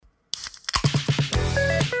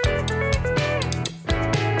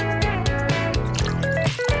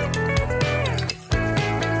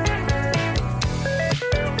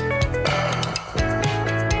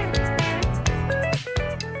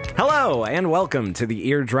and welcome to the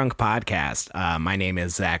Ear Drunk Podcast. My name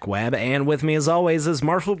is Zach Webb, and with me, as always, is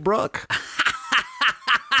Marshall Brook.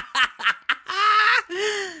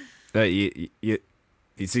 You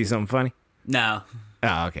see something funny? No.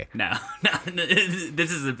 Oh, okay. No. This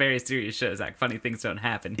is a very serious show, Zach. Funny things don't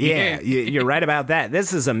happen here. Yeah, you're right about that.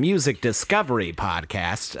 This is a music discovery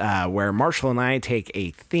podcast where Marshall and I take a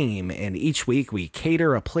theme, and each week we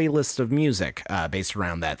cater a playlist of music based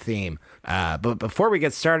around that theme. But before we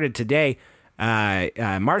get started today,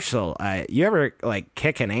 Marshall, you ever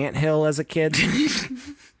kick an anthill as a kid?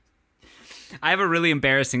 I have a really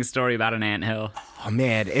embarrassing story about an anthill. Oh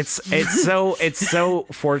man, it's so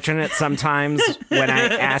fortunate sometimes when I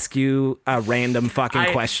ask you a random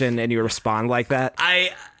fucking question and you respond like that.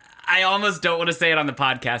 I almost don't want to say it on the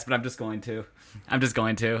podcast, but I'm just going to.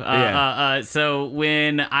 So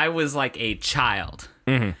when I was like a child,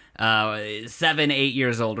 7, 8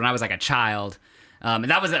 years old, when I was like a child, and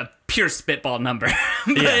that was a pure spitball number.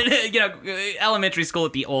 But, elementary school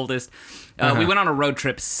at the oldest, we went on a road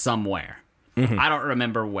trip somewhere. I don't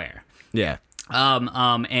remember where. Yeah.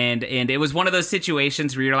 And it was one of those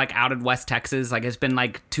situations where you're like out in West Texas, like it's been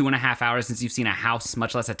like 2.5 hours since you've seen a house,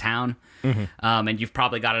 much less a town. And you've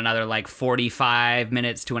probably got another like 45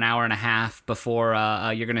 minutes to an hour and a half before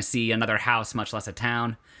you're going to see another house, much less a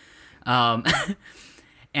town. And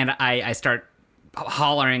I start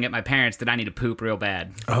hollering at my parents that I need to poop real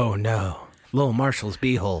bad. Oh no. Little Marshall's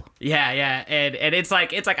beehole. Yeah. And it's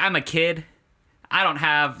like I'm a kid. I don't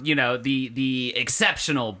have, the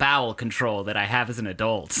exceptional bowel control that I have as an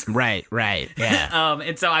adult. Right, yeah.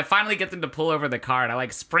 And so I finally get them to pull over the car, and I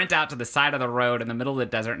sprint out to the side of the road in the middle of the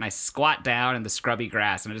desert, and I squat down in the scrubby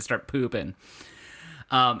grass, and I just start pooping.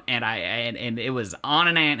 And it was on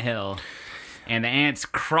an anthill, and the ants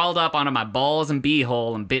crawled up onto my balls and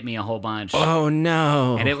beehole and bit me a whole bunch. Oh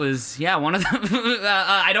no. And it was, one of them.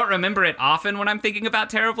 I don't remember it often when I'm thinking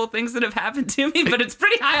about terrible things that have happened to me, but it's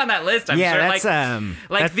pretty high on that list, I'm sure.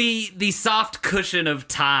 That's the soft cushion of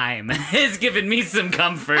time has given me some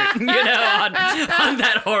comfort, on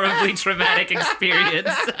that horribly traumatic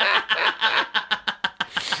experience.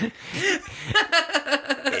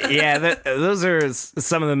 Yeah, those are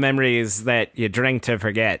some of the memories that you drink to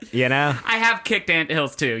forget, I have kicked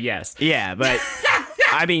anthills too, yes. Yeah, but,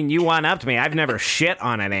 I mean, you one-upped me. I've never shit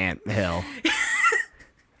on an anthill.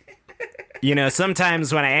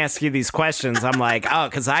 Sometimes when I ask you these questions, I'm like, oh,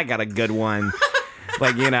 because I got a good one.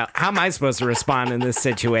 How am I supposed to respond in this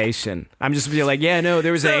situation? I'm just be like, yeah, no,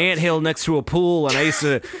 there was an anthill next to a pool, and I used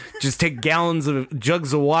to just take gallons of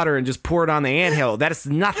jugs of water and just pour it on the anthill. That is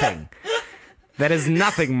nothing. That is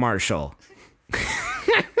nothing, Marshall.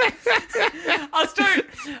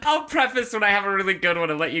 I'll preface when I have a really good one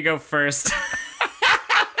and let you go first.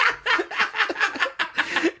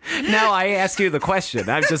 Now I ask you the question.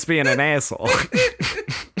 I'm just being an asshole.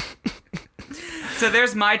 So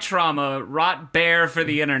there's my trauma, wrought bare for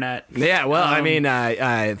the internet. Yeah, well,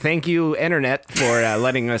 thank you, internet, for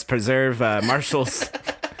letting us preserve Marshall's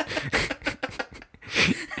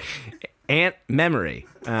ant memory.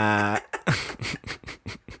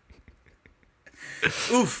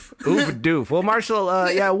 Oof doof. Well, Marshall,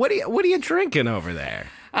 what are you drinking over there?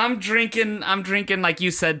 I'm drinking like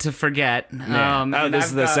you said, to forget. Yeah. This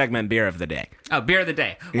is the segment beer of the day. Oh, beer of the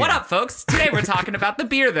day. Yeah. What up, folks? Today we're talking about the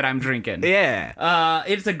beer that I'm drinking. Yeah.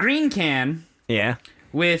 It's a green can. Yeah.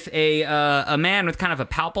 With a man with kind of a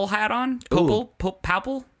palpal hat on.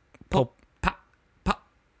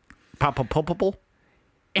 Palpal.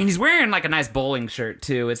 And he's wearing like a nice bowling shirt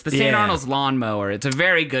too. It's the St. Arnold's Lawnmower. It's a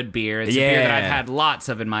very good beer. It's a beer that I've had lots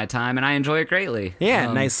of in my time, and I enjoy it greatly.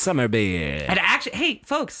 Yeah, nice summer beer. And actually, hey,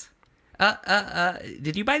 folks,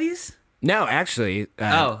 did you buy these? No, actually,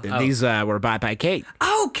 these were bought by Kate.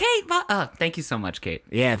 Oh, Kate! Thank you so much, Kate.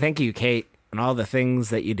 Yeah, thank you, Kate, and all the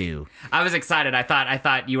things that you do. I was excited. I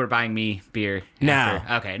thought you were buying me beer. No.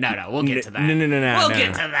 After. Okay, no, we'll get to that. No. We'll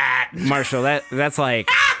get to that. Marshall, that's like...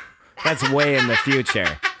 That's way in the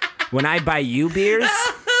future. When I buy you beers,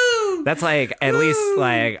 that's like at least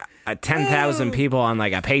like 10,000 people on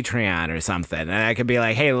like a Patreon or something. And I could be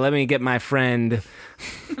like, hey, let me get my friend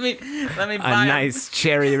let me a buy nice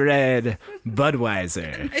cherry red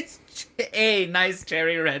Budweiser. Nice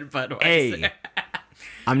cherry red Budweiser. Hey.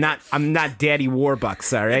 I'm not Daddy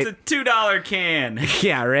Warbucks, all right? It's a $2 can.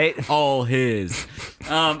 Yeah, right? All his.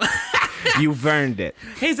 You've earned it.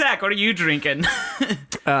 Hey, Zach, what are you drinking?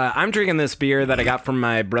 I'm drinking this beer that I got from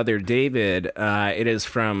my brother David. It is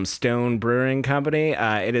from Stone Brewing Company.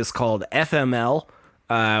 It is called FML,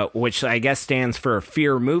 which I guess stands for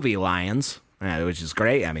Fear Movie Lions. which is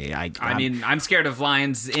great. I mean, I'm scared of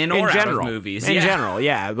lions in or out of movies. In general,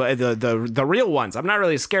 yeah. But the real ones, I'm not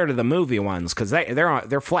really scared of the movie ones because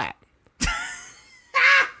they're flat.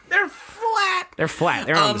 They're flat. They're flat.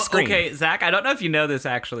 They're on the screen. Okay, Zach, I don't know if you know this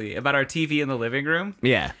actually about our TV in the living room.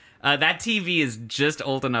 Yeah. That TV is just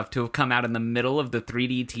old enough to have come out in the middle of the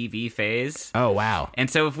 3D TV phase. Oh, wow. And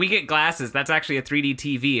so if we get glasses, that's actually a 3D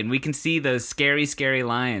TV, and we can see those scary, scary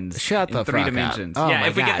lines in three fuck dimensions. up. Oh, yeah, my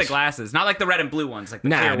if we get the gosh. glasses. Not like the red and blue ones, like the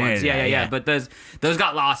No, clear no, ones. no, Yeah. yeah. But those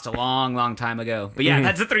got lost a long, long time ago. But yeah,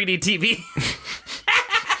 that's a 3D TV.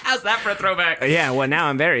 How's that for a throwback? Yeah, well, now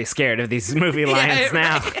I'm very scared of these movie lions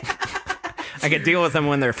now. I could deal with them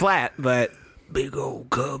when they're flat, but... Big old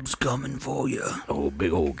cubs coming for you. Oh,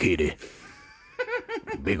 big old kitty.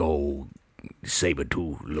 Big old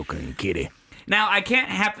saber-tooth looking kitty. Now, I can't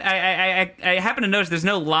I happen to notice there's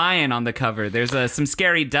no lion on the cover. There's some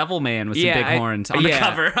scary devil man with some big horns on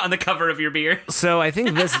the cover of your beer. So I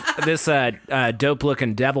think this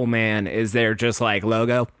dope-looking devil man is their just, like,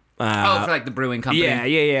 logo. For like the brewing company.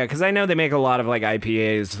 Yeah. Because I know they make a lot of like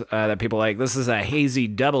IPAs that people like. This is a hazy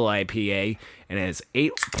double IPA, and it's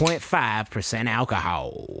 8.5%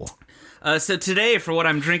 alcohol. So today, for what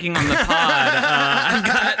I'm drinking on the pod, I've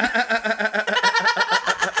got.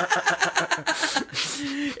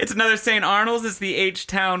 It's another St. Arnold's. It's the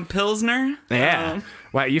H-Town Pilsner. Yeah.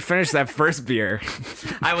 Wow, you finished that first beer.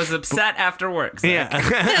 I was upset after work. Zach. Yeah.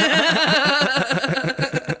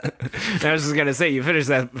 I was just gonna say you finished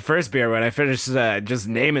that first beer when I finished just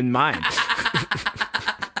naming mine.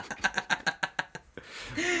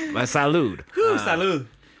 My salud. Salud.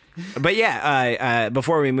 But yeah,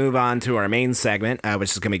 before we move on to our main segment,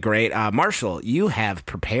 which is gonna be great, Marshall, you have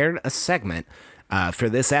prepared a segment for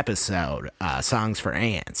this episode, Songs for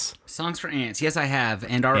Ants. Songs for Ants. Yes, I have.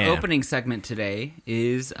 And our opening segment today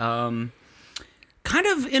is kind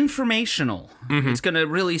of informational. Mm-hmm. It's going to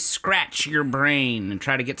really scratch your brain and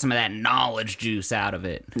try to get some of that knowledge juice out of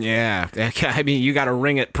it. Yeah. I mean, you got to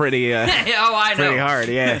ring it pretty I know. Pretty hard,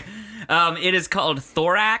 yeah. It is called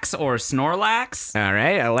Thorax or Snorlax. All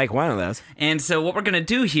right, I like one of those. And so what we're going to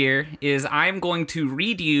do here is I'm going to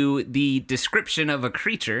read you the description of a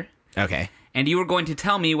creature. Okay. And you are going to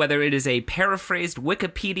tell me whether it is a paraphrased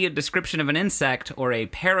Wikipedia description of an insect or a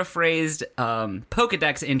paraphrased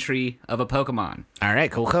Pokedex entry of a Pokemon. All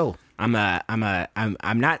right, cool. I'm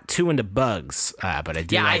not too into bugs, but I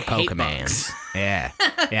do like I hate Pokemon. bugs. Yeah,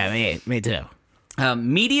 me too.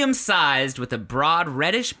 Medium-sized with a broad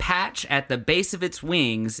reddish patch at the base of its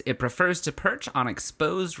wings, it prefers to perch on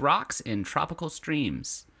exposed rocks in tropical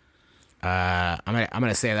streams. I'm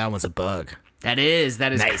gonna say that one's a bug. That is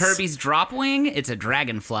Nice. Kirby's Dropwing. It's a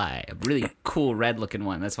dragonfly, a really cool red-looking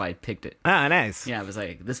one. That's why I picked it. Oh, nice. Yeah, I was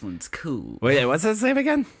like, this one's cool. Wait, what's his name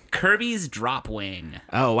again? Kirby's Dropwing.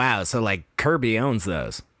 Oh, wow. So, like, Kirby owns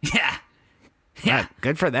those. Yeah. Yeah.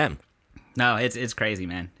 Good for them. No, it's crazy,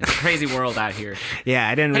 man. It's a crazy world out here. Yeah,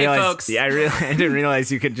 I didn't Hey, realize. folks. Yeah, I didn't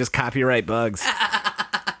realize you could just copyright bugs.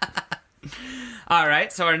 All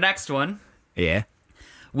right, so our next one. Yeah.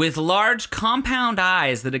 With large compound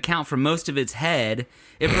eyes that account for most of its head,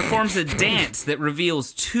 it performs a dance that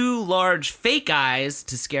reveals two large fake eyes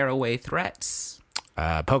to scare away threats.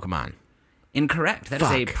 Pokemon. Incorrect. That is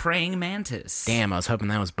a Fuck. praying mantis. Damn, I was hoping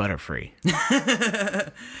that was Butterfree.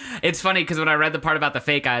 It's funny because when I read the part about the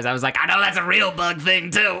fake eyes, I was like, I know that's a real bug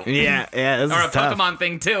thing too. Yeah. This Or a is tough. Pokemon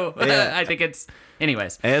thing too. Yeah. I think it's...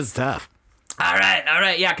 Anyways. It's tough. All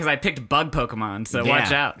right. Yeah, because I picked bug Pokemon, so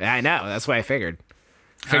watch out. Yeah, I know. That's why I figured.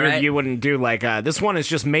 Figured right. you wouldn't do like, this one is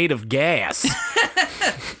just made of gas.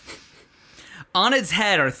 On its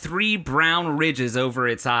head are 3 brown ridges over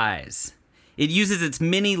its eyes. It uses its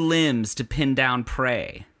many limbs to pin down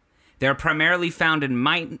prey. They are primarily found in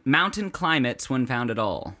mountain climates when found at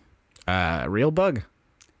all. Real bug?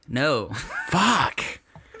 No. Fuck.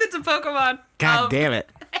 It's a Pokemon. God damn it.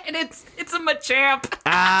 And it's a Machamp.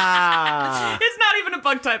 Ah. It's not even a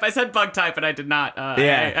bug type. I said bug type, and I did not.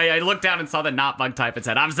 Yeah. I looked down and saw the not bug type and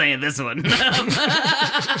said, I'm saying this one.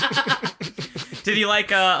 Did you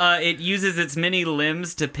like, it uses its many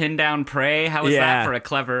limbs to pin down prey? How is that for a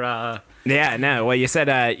clever, Yeah, no. Well, you said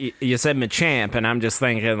Machamp, and I'm just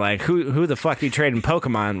thinking like, who the fuck you trading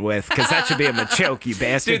Pokemon with? Because that should be a Machoke, you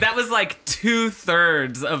bastard. Dude, that was like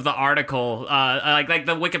 2/3 of the article. Like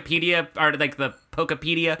the Wikipedia or like the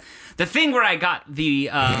Pokepedia, the thing where I got the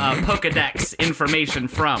Pokedex information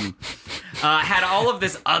from, had all of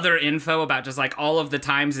this other info about just like all of the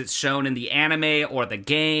times it's shown in the anime or the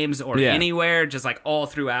games or anywhere, just like all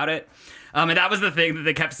throughout it. And that was the thing that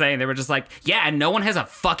they kept saying. They were just like, yeah, and no one has a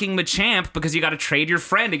fucking Machamp because you got to trade your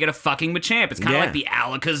friend to get a fucking Machamp. It's kind of like the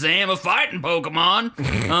Alakazam of fighting Pokemon.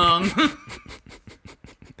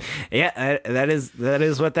 Yeah, that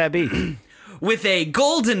is what that be. With a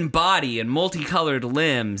golden body and multicolored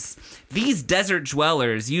limbs, these desert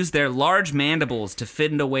dwellers use their large mandibles to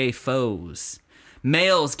fend away foes.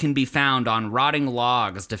 Males can be found on rotting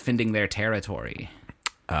logs defending their territory.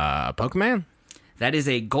 Pokemon? That is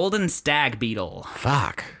a golden stag beetle.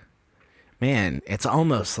 Fuck. Man, it's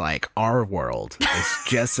almost like our world is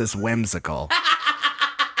just as whimsical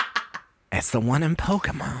as the one in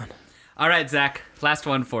Pokemon. All right, Zach, last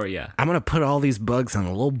one for you. I'm going to put all these bugs in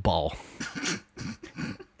a little ball.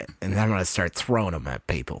 And then I'm going to start throwing them at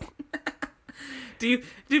people. Do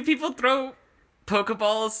people throw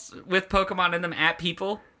Pokeballs with Pokemon in them at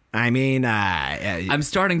people? I mean, I'm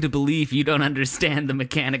starting to believe you don't understand the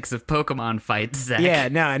mechanics of Pokemon fights, Zach. yeah,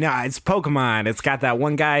 no, it's Pokemon. It's got that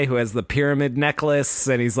one guy who has the pyramid necklace,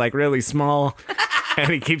 and he's like really small,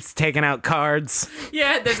 and he keeps taking out cards.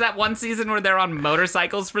 Yeah, there's that one season where they're on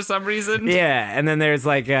motorcycles for some reason. Yeah, and then there's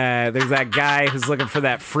like there's that guy who's looking for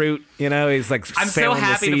that fruit. You know, he's like I'm so sailing the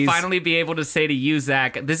happy to seas. finally be able to say to you,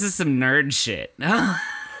 Zach, this is some nerd shit.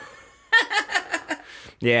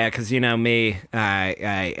 Yeah, because you know me, host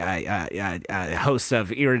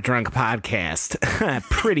of Ear Drunk Podcast,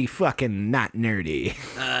 pretty fucking not nerdy.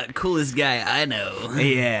 Coolest guy I know.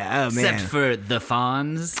 Yeah, oh man. Except for the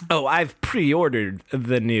Fonz. Oh, I've pre-ordered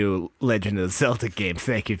the new Legend of Zelda game.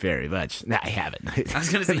 Thank you very much. No, I haven't. I was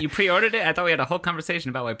going to say, you pre-ordered it? I thought we had a whole conversation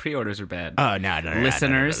about why pre-orders are bad. Oh, no.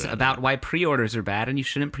 Listeners, no. about why pre-orders are bad and you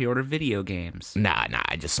shouldn't pre-order video games. Nah,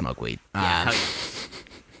 I just smoke weed.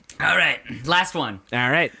 All right, last one.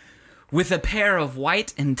 All right. With a pair of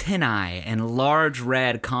white antennae and large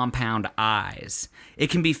red compound eyes,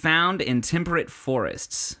 it can be found in temperate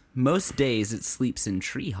forests. Most days it sleeps in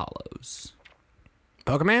tree hollows.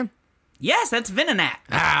 Pokemon? Yes, that's Venonat.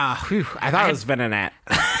 Ah, whew, I thought it was Venonat.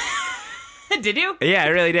 Did you? Yeah, I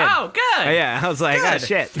really did. Oh, good. Yeah, I was like, Good. oh,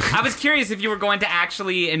 shit. I was curious if you were going to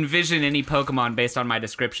actually envision any Pokemon based on my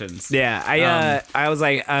descriptions. Yeah, I was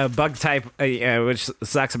like, bug type, which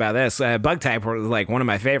sucks about this. Bug type was like one of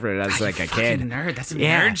my favorite as like a kid. Fucking nerd. That's some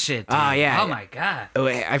Yeah. nerd shit, dude. Oh, yeah. Oh, my God. Oh,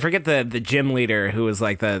 I forget the gym leader who was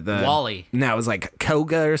like the Wally. No, it was like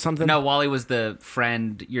Koga or something. No, Wally was the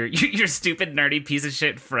friend, your stupid nerdy piece of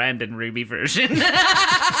shit friend in Ruby version.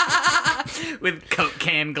 With Coke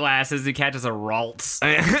can glasses who catches a Ralts.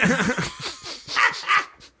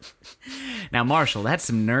 Now, Marshall, that's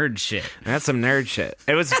some nerd shit. That's some nerd shit.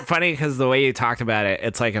 It was funny because the way you talked about it,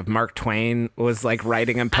 it's like if Mark Twain was like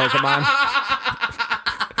writing in Pokemon.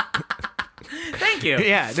 Thank you.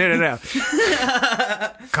 Yeah, no.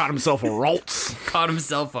 Caught himself a Ralts. Caught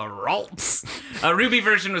himself a Ralts. Ruby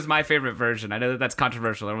version was my favorite version. I know that that's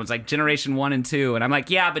controversial. Everyone's like Generation 1 and 2. And I'm like,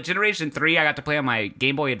 yeah, but Generation 3, I got to play on my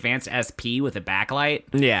Game Boy Advance SP with a backlight.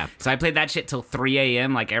 Yeah. So I played that shit till 3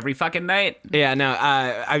 a.m. like every fucking night. Yeah, no,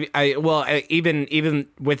 even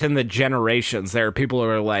within the generations, there are people who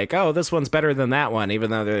are like, oh, this one's better than that one, even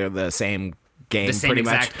though they're the same game, The same pretty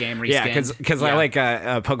exact much. game, yeah, reskinned. because Yeah. I like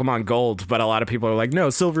Pokemon Gold, but a lot of people are like, no,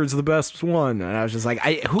 Silver's the best one, and I was just like,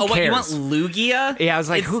 who Oh, what, cares? you want Lugia? Yeah, I was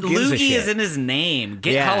like, who gives a Lugia shit? is in his name.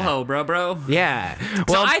 Get Yeah. ho-ho, bro. Yeah, So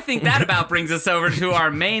well, I think that about brings us over to our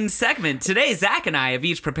main segment. Today, Zach and I have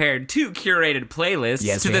each prepared 2 curated playlists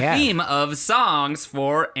Yes, to we the have. theme of songs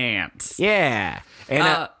for ants. yeah. And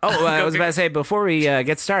I was about to say, before we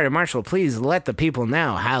get started, Marshall, please let the people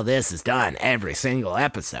know how this is done every single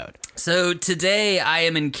episode. So today I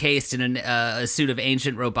am encased in a suit of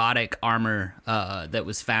ancient robotic armor that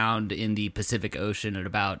was found in the Pacific Ocean at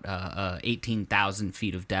about 18,000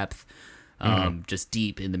 feet of depth. Just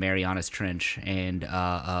deep in the Marianas Trench, and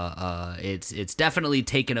it's definitely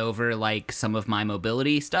taken over like some of my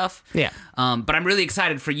mobility stuff. Yeah. But I'm really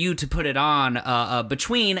excited for you to put it on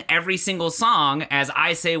between every single song, as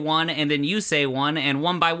I say one and then you say one, and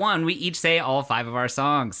one by one we each say all 5 of our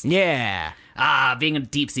songs. Yeah. Being a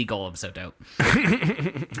deep sea golem, so dope. Do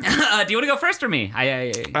you want to go first or me?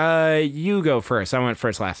 You go first. I went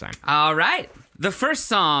first last time. All right. The first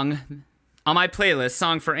song on my playlist,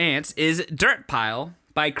 Song for Ants, is Dirt Pile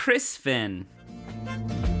by Chris Finn.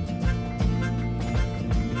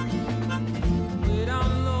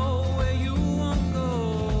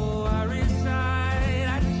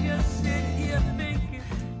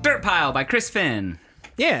 Dirt Pile by Chris Finn.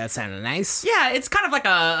 Yeah, that sounded nice. Yeah, it's kind of like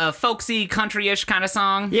a folksy, country-ish kind of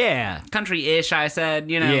song. Yeah. Country-ish, I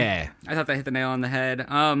said, you know. Yeah. I thought that hit the nail on the head.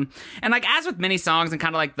 And like, as with many songs in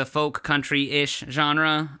kind of like the folk country-ish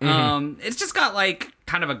genre, it's just got like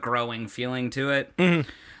kind of a growing feeling to it.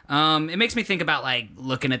 It makes me think about like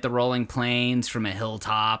looking at the rolling plains from a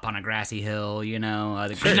hilltop on a grassy hill, you know,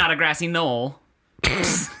 not a grassy knoll.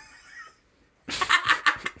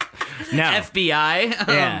 No. FBI.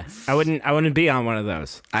 Yeah, I wouldn't be on one of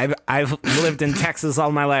those. I've lived in Texas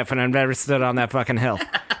all my life, and I've never stood on that fucking hill.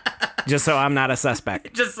 Just so I'm not a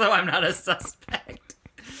suspect. Just so I'm not a suspect.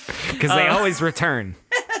 Because they always return.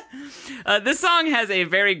 This song has a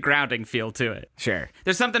very grounding feel to it. Sure.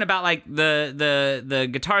 There's something about like the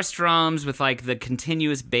guitar strums with like the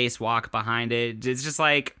continuous bass walk behind it. It's just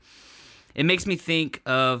like, it makes me think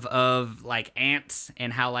of like ants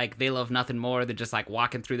and how like they love nothing more than just like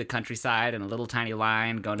walking through the countryside in a little tiny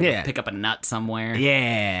line, going to go pick up a nut somewhere.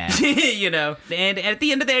 Yeah. You know, and at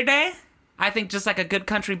the end of their day, I think just like a good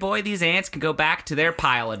country boy, these ants can go back to their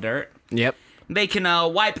pile of dirt. Yep. They can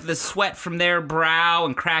wipe the sweat from their brow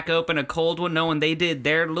and crack open a cold one, knowing they did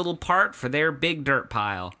their little part for their big dirt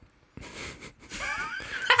pile.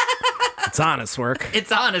 It's honest work. It's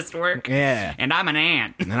honest work. Yeah. And I'm an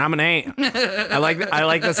ant. And I'm an ant. I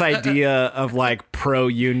like this idea of like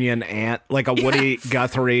pro-union ant, like a Woody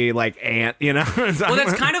Guthrie like ant, you know? Well,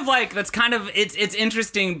 it's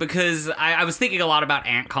interesting because I was thinking a lot about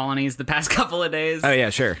ant colonies the past couple of days. Oh yeah,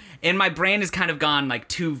 sure. And my brain has kind of gone like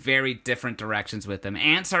two very different directions with them.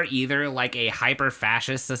 Ants are either like a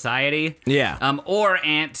hyper-fascist society. Yeah. Or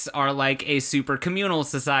ants are like a super communal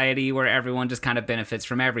society where everyone just kind of benefits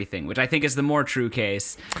from everything, which I think is the more true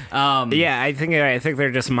case. Yeah, I think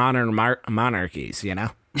they're just modern monarchies, you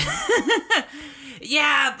know?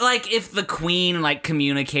 Yeah, like if the queen like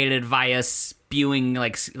communicated via spewing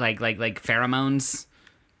like pheromones.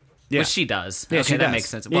 Yeah. Which she does. Yeah, okay, she that does. makes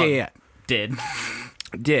sense. Well, yeah. Did.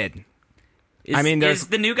 There's is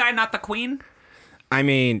the new guy not the queen? I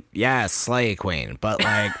mean, yeah, Slay Queen, but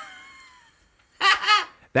like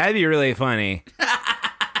that'd be really funny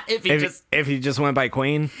If he just went by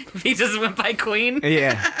Queen. if he just went by queen?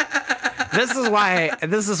 Yeah. This is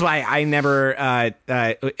why I never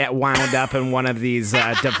wound up in one of these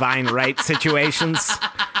divine right situations.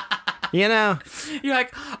 You know? You're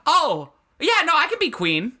like, oh, yeah, no, I can be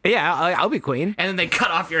queen. Yeah, I'll be Queen. And then they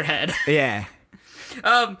cut off your head. Yeah.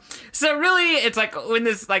 So really, it's like when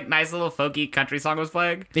this like nice little folky country song was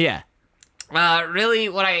playing. Yeah. Really,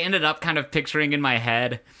 what I ended up kind of picturing in my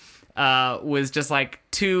head was just like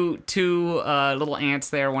two little ants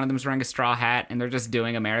there. One of them's wearing a straw hat, and they're just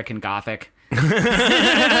doing American Gothic. They're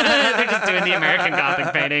just doing the American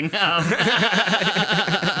Gothic painting.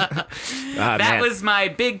 That was my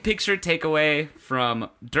big picture takeaway from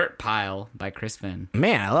Dirt Pile by Chris Finn.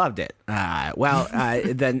 Man, I loved it.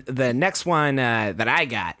 The next one that I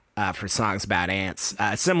got for songs about ants,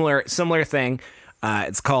 similar thing.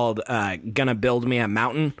 It's called "Gonna Build Me a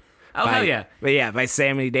Mountain." Oh, hell yeah. By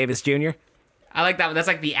Sammy Davis Jr. I like that one. That's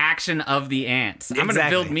like the action of the ants. I'm gonna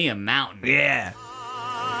Exactly. build me a mountain. Yeah.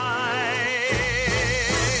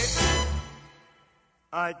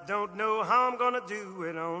 I don't know how I'm gonna do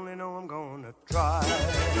it, only know I'm gonna try.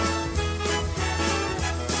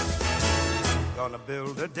 Gonna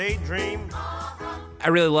build a daydream. I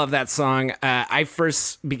really love that song. I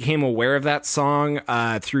first became aware of that song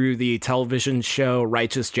through the television show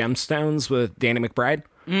Righteous Gemstones with Danny McBride.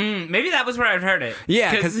 Maybe that was where I'd heard it.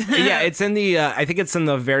 Yeah, because it's in the. I think it's in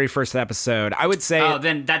the very first episode. I would say. Oh,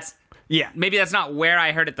 then that's. Yeah. Maybe that's not where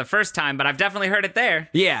I heard it the first time, but I've definitely heard it there.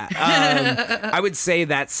 Yeah. I would say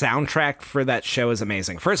that soundtrack for that show is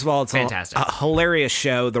amazing. First of all, it's fantastic. A hilarious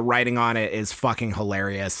show. The writing on it is fucking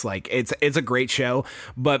hilarious. Like it's a great show,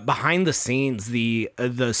 but behind the scenes, the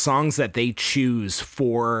songs that they choose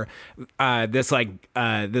for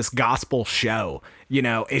this gospel show, you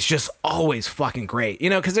know, it's just always fucking great. You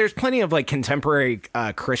know, because there's plenty of like contemporary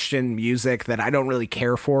Christian music that I don't really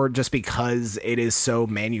care for just because it is so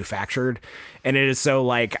manufactured and it is so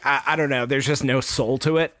like I don't know. There's just no soul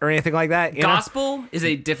to it or anything like that. You Gospel is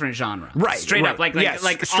a different genre, Right, Straight right. up, like Yes,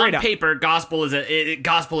 on straight up. paper, gospel is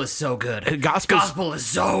so good. Gospel is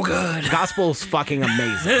so good. Gospel's fucking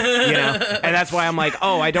amazing, you know, and that's why I'm like,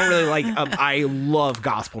 oh, I don't really like. I love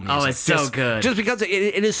gospel music. Oh, it's so good. just because it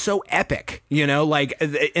is so epic, you know. Like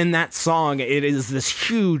in that song, it is this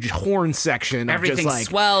huge horn section. Of Everything just like,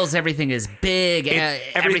 swells. Everything is big.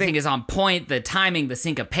 everything- Everything is on point. The timing, the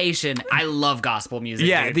syncopation. I love gospel music.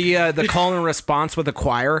 yeah, dude. the call and response with the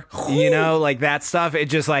choir, you know, like that stuff. It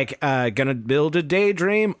just like gonna build a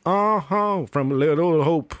daydream, from a little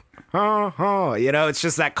hope. You know, it's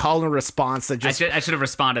just that call and response that just I should have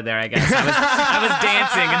responded there. I guess I was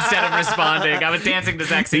dancing instead of responding. I was dancing to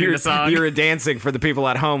Zach singing the song. You were dancing for the people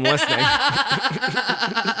at home listening.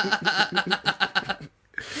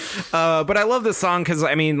 But I love this song because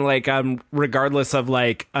I mean, like, regardless of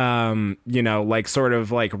like, you know, like sort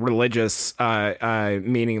of like religious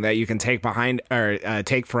meaning that you can take behind or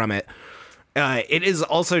take from it. It is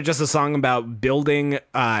also just a song about building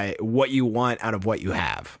what you want out of what you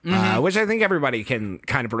have, which I think everybody can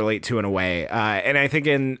kind of relate to in a way. And I think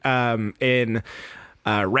in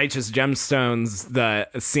Righteous Gemstones, the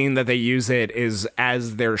scene that they use it is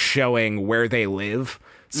as they're showing where they live.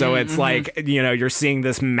 So it's like, you know, you're seeing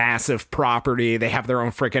this massive property. They have their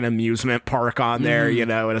own freaking amusement park on there, you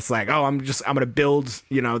know, and it's like, oh, I'm going to build,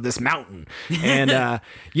 you know, this mountain. And,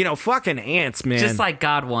 you know, fucking ants, man. Just like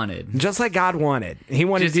God wanted. Just like God wanted. He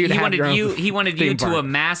wanted you to have your own He wanted theme you to park.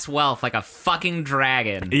 amass wealth like a fucking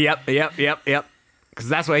dragon. Yep. Because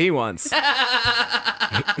that's what he wants.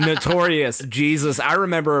 Notorious Jesus. I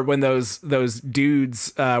remember when those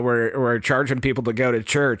dudes were charging people to go to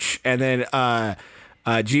church, and then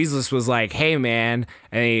Jesus was like, "Hey, man,"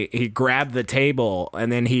 and he grabbed the table,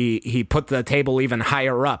 and then he put the table even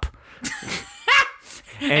higher up.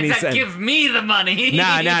 And he said, "Give me the money." No.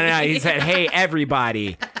 He said, "Hey,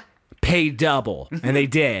 everybody, pay double," and they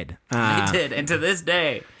did. They did, and to this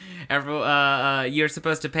day, you're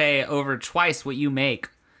supposed to pay over twice what you make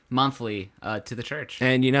monthly to the church.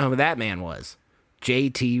 And you know who that man was?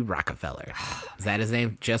 J.T. Rockefeller. Is that his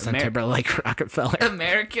name? Justin Timberlake Rockefeller.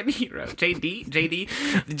 American hero. JD.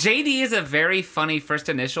 JD is a very funny first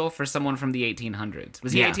initial for someone from the 1800s.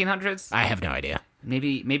 Was he 1800s? I have no idea.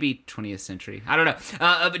 Maybe 20th century. I don't know.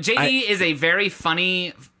 But JD is a very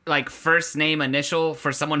funny like first name initial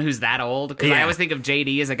for someone who's that old. Because I always think of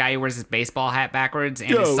JD as a guy who wears his baseball hat backwards and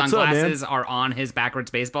his sunglasses are on his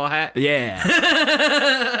backwards baseball hat. Yeah.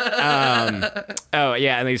 Oh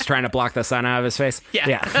yeah, and he's trying to block the sun out of his face.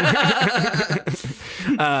 Yeah.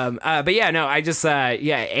 But yeah, no, I just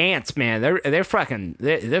ants, man, they're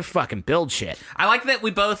fucking build shit. I like that we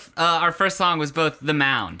both our first song was both The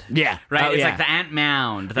Mound. Yeah. Right? Oh, it's yeah. like the Ant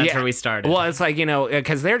Mound. That's where we started. Well, it's like, you know,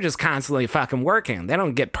 because they're just constantly fucking working. They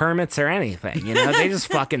don't get permits or anything, you know? They just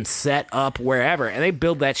fucking set up wherever, and they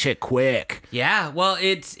build that shit quick. Yeah, well,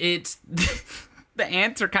 it's the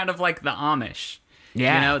ants are kind of like the Amish.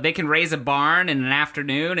 Yeah. You know, they can raise a barn in an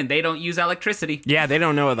afternoon, and they don't use electricity. Yeah, they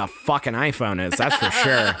don't know what the fucking iPhone is, that's for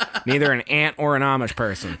sure. Neither an ant or an Amish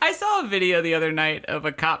person. I saw a video the other night of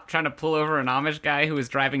a cop trying to pull over an Amish guy who was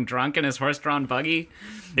driving drunk in his horse-drawn buggy.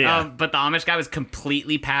 Yeah. But the Amish guy was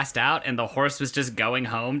completely passed out, and the horse was just going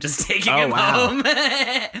home, just taking him wow. home.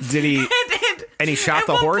 Did he? And he shot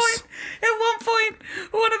the horse? At one point,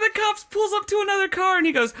 one of the cops pulls up to another car, and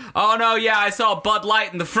he goes, "Oh, no, yeah, I saw Bud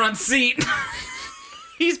Light in the front seat."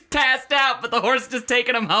 He's passed out, but the horse just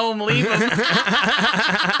taking him home, leave him.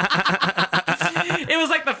 It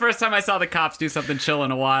was like the first time I saw the cops do something chill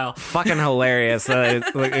in a while. Fucking hilarious. He's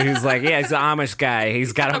like, yeah, he's an Amish guy.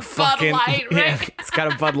 He's got a fucking Bud Light, right? Yeah, he's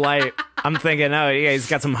got a Bud Light. I'm thinking, oh yeah, he's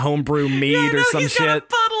got some homebrew mead or some he's shit. Got a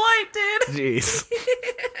Bud Light, dude. Jeez.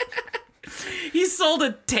 He sold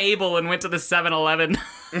a table and went to the 7-Eleven.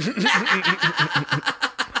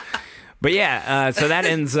 But yeah, so that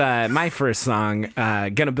ends my first song,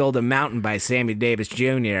 Gonna Build a Mountain by Sammy Davis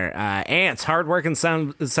Jr. Ants, hardworking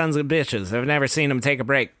sons of bitches. I've never seen them take a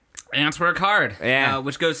break. Ants work hard. Yeah.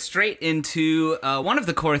 Which goes straight into one of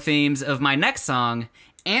the core themes of my next song,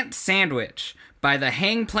 Ant Sandwich by the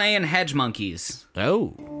Hang Playin' Hedge Monkeys.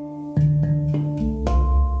 Oh.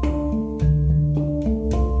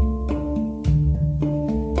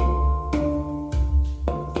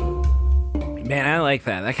 Man, I like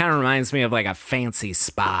that. That kind of reminds me of like a fancy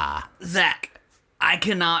spa. Zach, I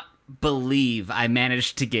cannot believe I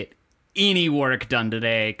managed to get any work done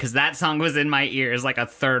today because that song was in my ears like a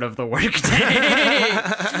third of the workday.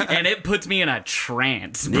 And it puts me in a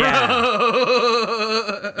trance, bro.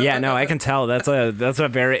 Yeah, no, I can tell. That's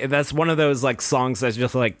one of those like songs that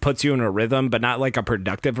just like puts you in a rhythm, but not like a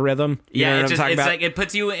productive rhythm. You know what I'm talking about? Like it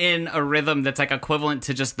puts you in a rhythm that's like equivalent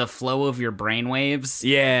to just the flow of your brain waves.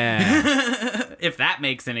 Yeah. If that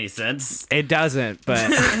makes any sense. It doesn't,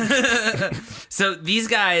 but So these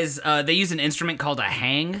guys, they use an instrument called a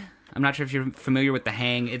hang. I'm not sure if you're familiar with the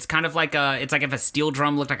hang. It's kind of like it's like if a steel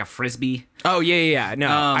drum looked like a frisbee. oh yeah. No,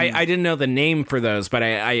 I didn't know the name for those, but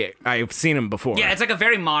I've seen them before. Yeah, it's like a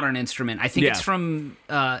very modern instrument. I think Yeah. it's from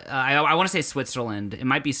I want to say Switzerland. It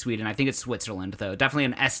might be Sweden. I think it's Switzerland though. Definitely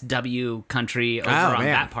an SW country over on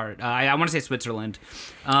man. that part. I want to say Switzerland.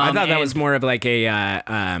 I thought that was more of like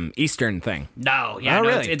a Eastern thing. No, yeah, Oh, no,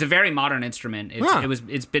 really? it's a very modern instrument.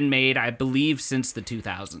 It's been made, I believe, since the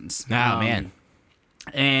 2000s. Oh man.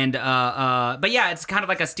 And but yeah, it's kind of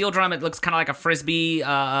like a steel drum. It looks kind of like a frisbee.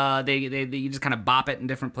 They you just kind of bop it in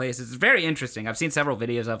different places. It's very interesting. I've seen several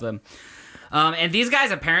videos of them. And these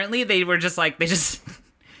guys, apparently, they were just like,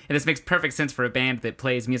 and this makes perfect sense for a band that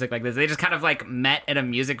plays music like this. They just kind of like met at a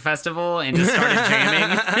music festival and just started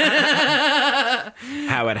jamming.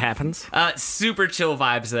 How it happens. Super chill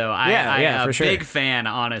vibes, though. For sure. Big fan,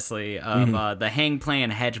 honestly, of the Hang Playing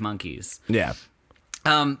Hedge Monkeys. Yeah.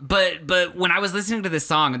 But when I was listening to this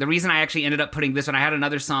song, the reason I actually ended up putting this one, I had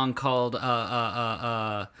another song called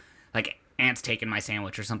like Ants Taking My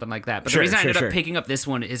Sandwich or something like that. But the reason I ended up picking up this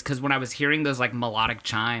one is because when I was hearing those like melodic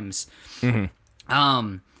chimes,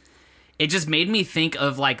 it just made me think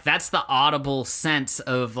of like that's the audible sense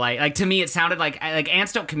of like to me it sounded like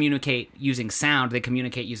ants don't communicate using sound, they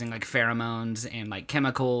communicate using like pheromones and like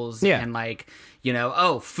chemicals and like, you know,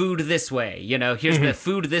 oh, food this way, you know, here's the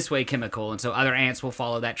food this way chemical, and so other ants will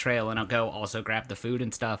follow that trail and I'll go also grab the food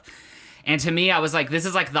and stuff. And to me, I was like, this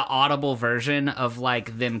is like the audible version of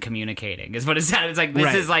like them communicating is what it sounded. It's like,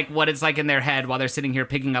 this is like what it's like in their head while they're sitting here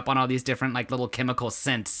picking up on all these different like little chemical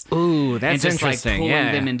scents. Ooh, that's and just interesting. Like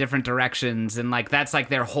pulling them in different directions. And like, that's like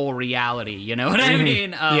their whole reality. You know what I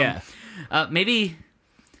mean? Maybe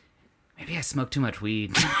I smoke too much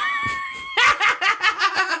weed.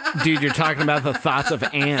 Dude, you're talking about the thoughts of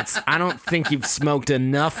ants. I don't think you've smoked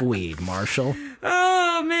enough weed, Marshall.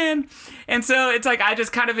 Oh man. And so it's like I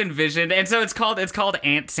just kind of envisioned, and so it's called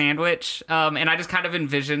Ant Sandwich. And I just kind of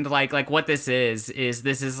envisioned like what this is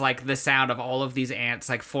like the sound of all of these ants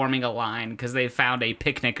like forming a line because they found a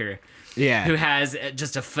picnicker. Yeah. Who has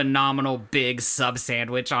just a phenomenal big sub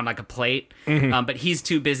sandwich on like a plate. But he's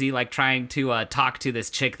too busy like trying to talk to this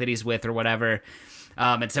chick that he's with or whatever.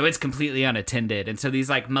 And so it's completely unattended. And so these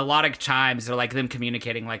like melodic chimes are like them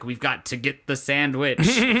communicating like we've got to get the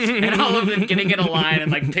sandwich and all of them getting in a line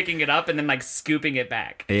and like picking it up and then like scooping it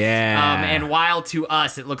back. Yeah. And while to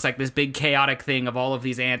us it looks like this big chaotic thing of all of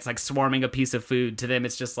these ants like swarming a piece of food, to them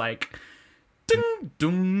it's just like dum,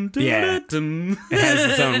 dum, dum, Yeah. dum. It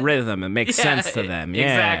has its own rhythm. It makes sense to them.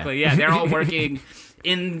 Yeah. Exactly. Yeah. They're all working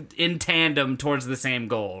in tandem towards the same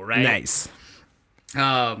goal, right? Nice.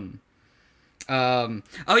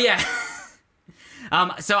 Oh yeah.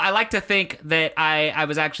 So I like to think that I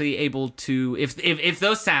was actually able to, if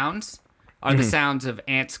those sounds are the sounds of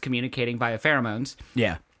ants communicating via pheromones,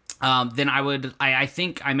 Yeah. then I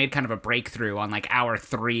think I made kind of a breakthrough on like hour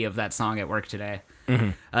 3 of that song at work today.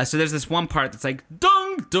 So there's this one part that's like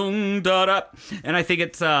dung dung da da, and I think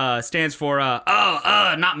it stands for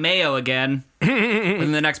not mayo again.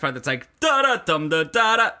 And the next part that's like da da dum da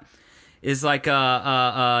da da is like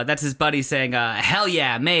that's his buddy saying hell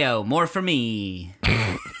yeah, mayo, more for me.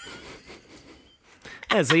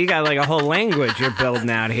 Yeah, so you got like a whole language you're building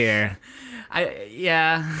out here.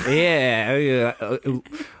 Yeah. Yeah.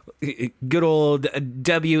 Good old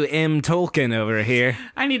W.M. Tolkien over here.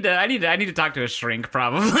 I need to talk to a shrink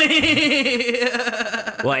probably.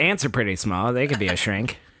 Well, ants are pretty small. They could be a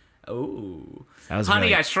shrink. Oh. That was Honey,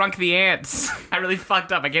 really... I shrunk the ants. I really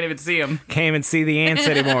fucked up. I can't even see them. Can't even see the ants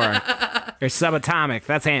anymore. They're subatomic.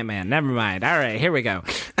 That's Ant-Man. Never mind. All right, here we go.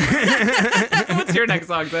 What's your next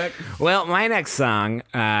song, Zach? Well, my next song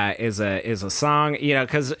is a song, you know,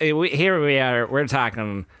 because here we are, we're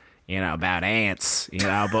talking, you know, about ants, you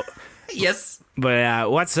know, but Yes.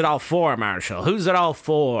 But what's it all for, Marshall? Who's it all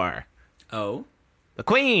for? Oh. The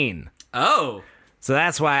Queen. Oh. So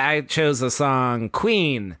that's why I chose the song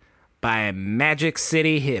Queen by Magic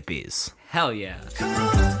City Hippies. Hell yeah.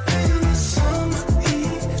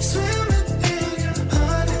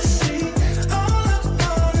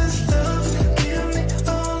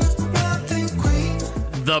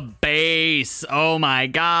 The bass. Oh my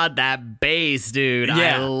god, that bass, dude.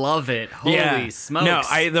 Yeah. I love it. Holy smokes.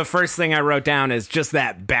 No, the first thing I wrote down is just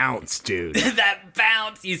that bounce, dude. that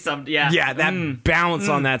bounce. Yeah, that bounce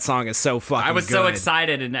on that song is so fucking I was good. so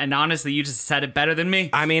excited, and honestly, you just said it better than me.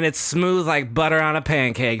 I mean, it's smooth like butter on a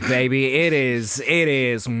pancake, baby. It is,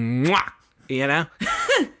 mwah, you know?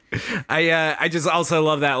 I just also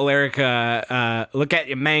love that lyric, look at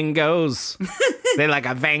your mangoes. They like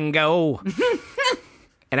a Van Gogh.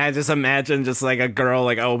 And I just imagine just like a girl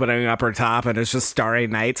like opening up her top and it's just Starry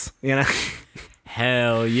Nights, you know?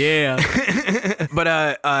 Hell yeah.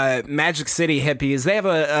 But Magic City Hippies, they have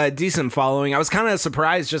a decent following. I was kind of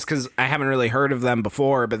surprised just because I haven't really heard of them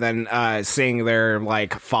before, but then seeing their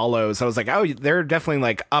like follows, I was like, oh, they're definitely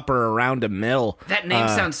like up or around a mill. That name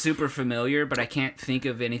sounds super familiar, but I can't think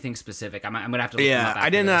of anything specific. I'm gonna have to look them up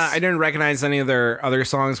after I didn't recognize any of their other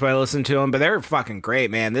songs when I listened to them, but they're fucking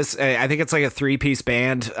great, man. This I think it's like a 3-piece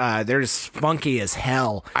band. They're just funky as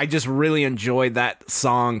hell. I just really enjoyed that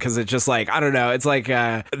song because it's just like, I don't know, it's like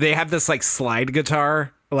they have this like slide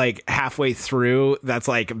guitar like halfway through that's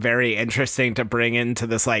like very interesting to bring into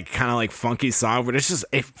this like kind of like funky song, but it's just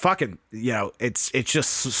it fucking it's just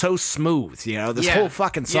so smooth. This whole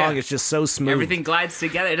fucking song is just so smooth. Everything glides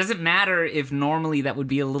together. It doesn't matter if normally that would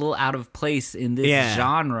be a little out of place in this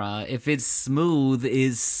genre. If it's smooth,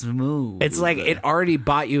 is smooth. It's like it already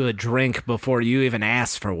bought you a drink before you even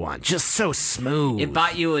asked for one. Just so smooth. It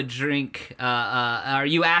bought you a drink, or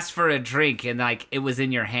you asked for a drink and like it was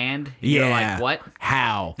in your hand. You're like, what?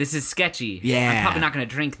 How? This is sketchy. Yeah. I'm probably not going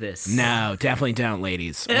to drink this. No, definitely don't,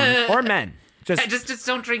 ladies. Or men. Just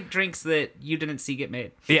don't drink drinks that you didn't see get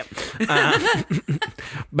made. Yep.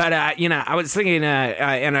 But, I was thinking,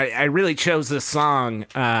 and I really chose this song.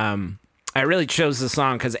 I really chose the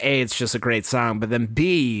song because A, it's just a great song, but then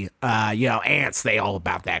B, ants, they all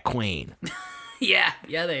about that queen. Yeah,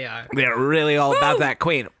 they are. They're really all about that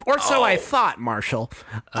queen. Or so I thought, Marshall.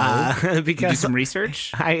 Because Do some research?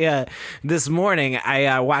 I this morning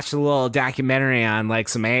I watched a little documentary on like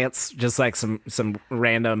some ants, just like some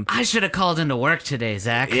random. I should have called into work today,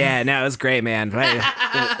 Zach. Yeah, no, it was great, man.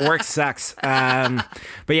 Work sucks. But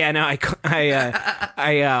yeah, no,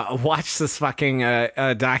 I watched this fucking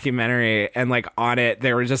documentary, and like on it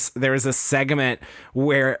there was a segment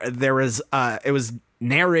where it was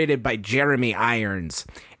narrated by Jeremy Irons,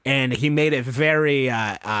 and he made it very,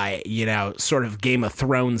 sort of Game of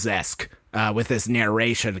Thrones-esque with his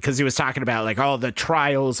narration, because he was talking about, like, the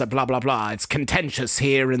trials, blah, blah, blah. It's contentious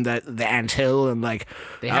here in the anthill, and, like...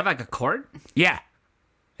 They have, like, a court? Yeah.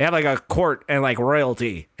 They have, like, a court and, like,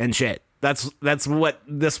 royalty and shit. That's what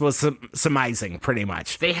this was surmising, pretty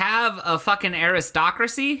much. They have a fucking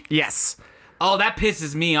aristocracy? Yes. Oh, that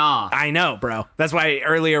pisses me off. I know, bro. That's why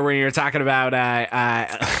earlier when you were talking about, I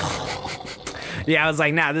was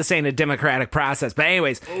like, nah, this ain't a democratic process. But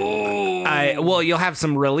anyways, you'll have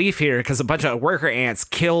some relief here because a bunch of worker ants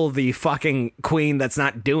kill the fucking queen that's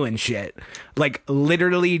not doing shit. Like,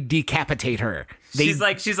 literally decapitate her. She's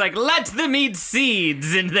like, let them eat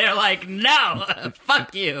seeds. And they're like, no,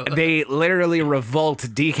 fuck you. They literally revolt,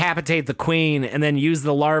 decapitate the queen, and then use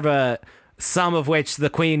the larva, some of which the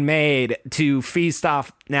queen made, to feast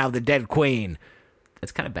off now the dead queen.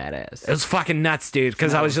 That's kind of badass. It was fucking nuts, dude.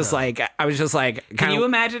 Because I was just like, Can you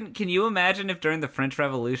imagine if during the French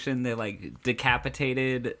Revolution they like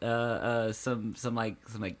decapitated some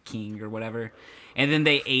king or whatever, and then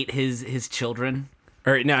they ate his children?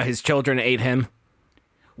 Or no, his children ate him.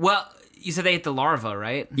 Well, you said they ate the larva,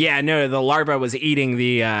 right? Yeah, no, the larva was eating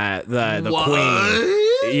the queen.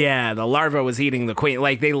 Yeah, the larva was eating the queen.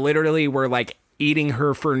 Like, they literally were, like, eating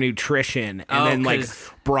her for nutrition, and then, like,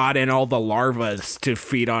 brought in all the larvas to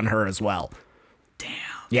feed on her as well. Damn.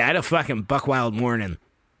 Yeah, I had a fucking buck wild morning.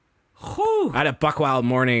 Whew. I had a buck wild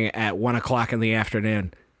morning at 1 o'clock in the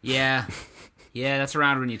afternoon. Yeah. Yeah, that's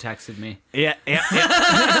around when you texted me. Yeah.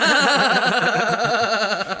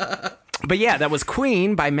 But yeah, that was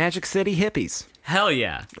Queen by Magic City Hippies. Hell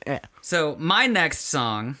yeah. Yeah. So my next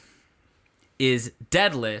song is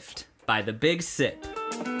Deadlift by The Big Sip.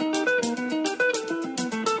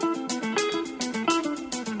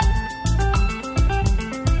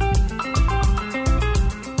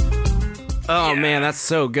 Oh, man, that's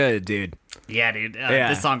so good, dude. Yeah, dude.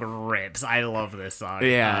 This song rips. I love this song.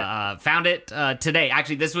 Yeah. Found it today.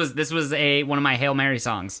 Actually, this was one of my Hail Mary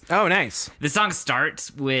songs. Oh, nice. This song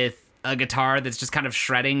starts with a guitar that's just kind of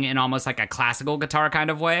shredding in almost like a classical guitar kind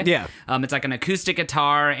of way. Yeah. It's like an acoustic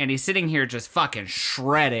guitar, and he's sitting here just fucking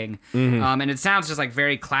shredding. And it sounds just like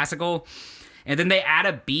very classical. And then they add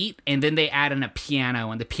a beat, and then they add in a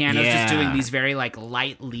piano, and the piano's just doing these very like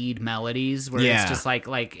light lead melodies where it's just like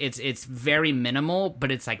it's very minimal,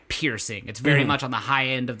 but it's like piercing. It's very much on the high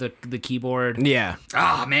end of the keyboard. Yeah.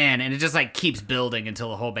 Oh man, and it just like keeps building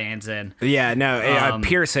until the whole band's in. Yeah, no,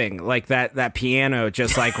 piercing, like that piano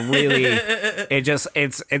just like really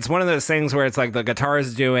it's one of those things where it's like the guitar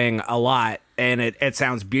is doing a lot and it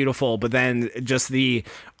sounds beautiful, but then just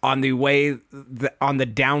on the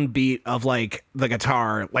downbeat of like the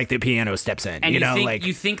guitar, like the piano steps in, and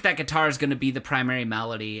you think that guitar is going to be the primary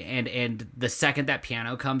melody, and the second that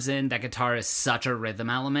piano comes in, that guitar is such a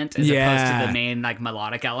rhythm element as opposed to the main like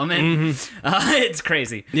melodic element. It's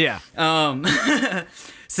crazy. Yeah.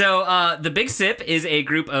 So The Big Sip is a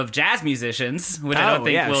group of jazz musicians, which I don't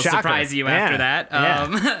think will surprise you after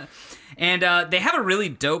that. And they have a really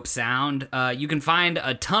dope sound. You can find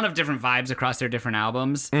a ton of different vibes across their different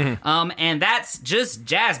albums. And that's just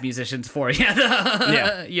jazz musicians for you.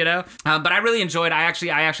 You know? But I really enjoyed. I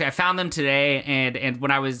found them today, and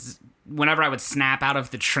when I was whenever I would snap out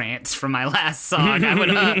of the trance from my last song, I would.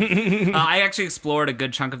 I actually explored a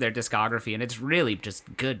good chunk of their discography, and it's really just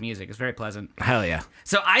good music. It's very pleasant. Hell yeah.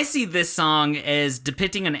 So I see this song as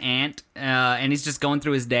depicting an ant, and he's just going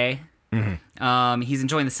through his day. He's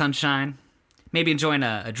enjoying the sunshine, maybe enjoying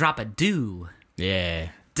a drop of dew. Yeah.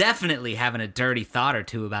 Definitely having a dirty thought or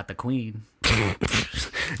two about the queen.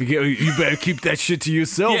 You better keep that shit to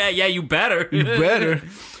yourself. Yeah, you better. You better.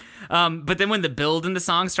 But then when the build in the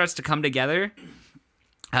song starts to come together,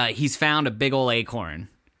 he's found a big old acorn.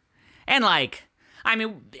 And like, I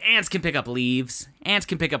mean, ants can pick up leaves. Ants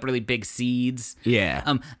can pick up really big seeds.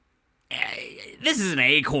 Yeah. This is an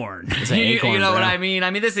acorn. It's an acorn, you know what bro. I mean?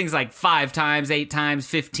 I mean, this thing's like 5 times, 8 times,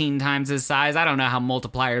 15 times his size. I don't know how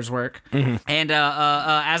multipliers work. And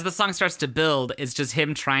as the song starts to build, it's just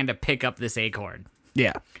him trying to pick up this acorn.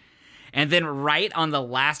 Yeah. And then right on the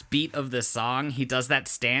last beat of the song, he does that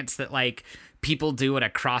stance that like people do at a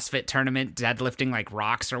CrossFit tournament, deadlifting like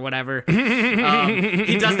rocks or whatever.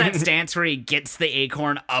 He does that stance where he gets the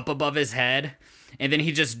acorn up above his head, and then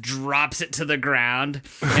he just drops it to the ground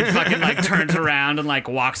and fucking like turns around and like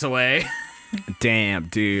walks away. Damn,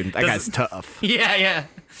 dude. That guy's tough. Yeah.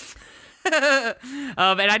 And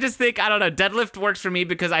I just think, I don't know, deadlift works for me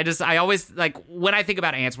because I always, like, when I think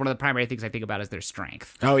about ants, one of the primary things I think about is their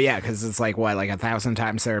strength. Oh, yeah, because it's like, what, like 1,000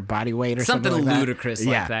 times their body weight or something Something like ludicrous that?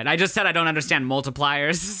 like that. I just said I don't understand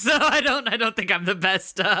multipliers, so I don't think I'm the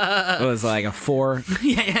best. It was like a 4,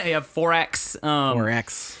 Yeah, 4x.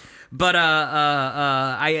 4x. But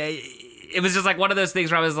it was just like one of those things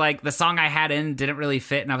where I was like, the song I had in didn't really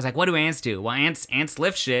fit, and I was like, what do ants do? Well, ants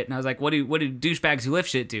lift shit, and I was like, what do douchebags who lift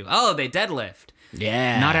shit do? Oh, they deadlift.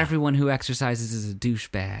 Yeah. Not everyone who exercises is a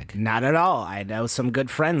douchebag. Not at all. I know some good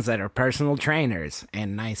friends that are personal trainers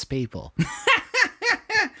and nice people.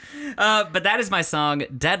 But that is my song,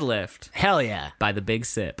 Deadlift, Hell yeah. by The Big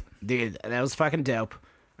Sip. Dude, that was fucking dope.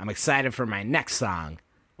 I'm excited for my next song,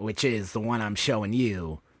 which is the one I'm showing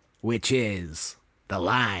you, which is The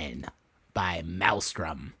Line by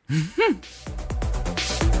Maelstrom.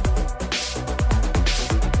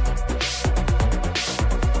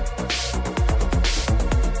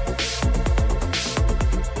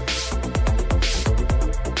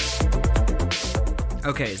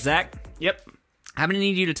 Okay, Zach, Yep. I'm going to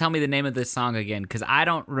need you to tell me the name of this song again, because I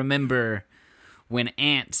don't remember when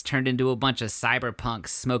ants turned into a bunch of cyberpunks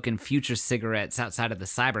smoking future cigarettes outside of the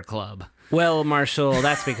cyber club. Well, Marshall,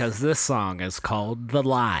 that's because this song is called The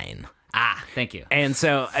Line. Ah, thank you. And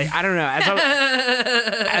so, I don't know,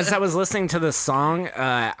 as I was listening to this song,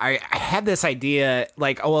 I had this idea,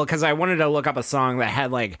 like, because I wanted to look up a song that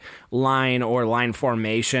had, like, line or line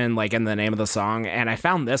formation, like, in the name of the song, and I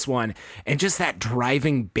found this one, and just that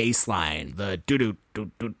driving bass line, the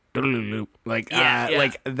doo-doo-doo-doo-doo-doo-doo, like,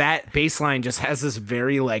 like, that bass line just has this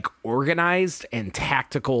very, like, organized and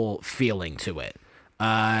tactical feeling to it.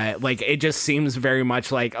 Like it just seems very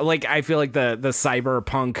much like I feel like the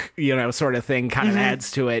cyberpunk, you know, sort of thing kind of adds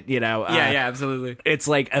to it, you know. Yeah, absolutely. It's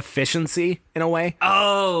like efficiency in a way.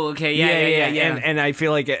 Oh, okay, yeah. And I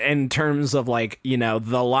feel like in terms of like, you know,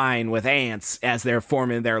 the line with ants as they're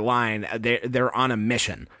forming their line, they're on a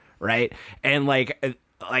mission, right? And like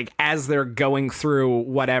as they're going through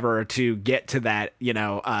whatever to get to that, you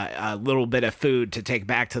know, a little bit of food to take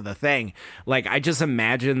back to the thing, like I just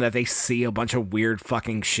imagine that they see a bunch of weird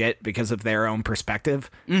fucking shit because of their own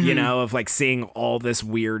perspective, you know, of like seeing all this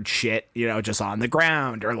weird shit, you know, just on the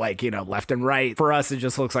ground or like, you know, left and right. For us, it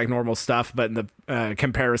just looks like normal stuff, but in the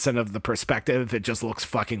comparison of the perspective, it just looks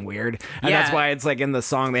fucking weird. And that's why it's like in the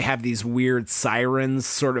song, they have these weird sirens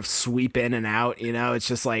sort of sweep in and out, you know, it's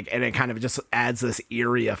just like, and it kind of just adds this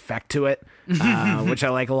eerie effect to it, which I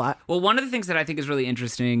like a lot. Well, one of the things that I think is really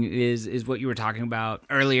interesting is what you were talking about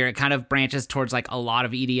earlier. It kind of branches towards like a lot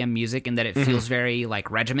of EDM music in that it feels very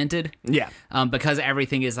like regimented. Yeah. Because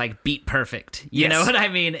everything is like beat perfect. You know what I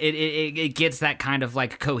mean? It gets that kind of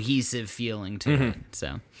like cohesive feeling to it.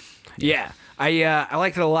 So yeah, I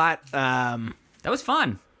liked it a lot. that was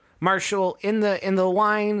fun. Marshall, in the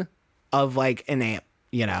line of like an ant,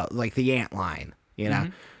 you know, like the ant line, you know,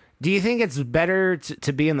 do you think it's better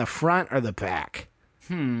to be in the front or the back?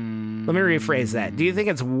 Let me rephrase that. Do you think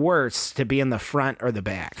it's worse to be in the front or the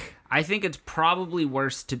back? I think it's probably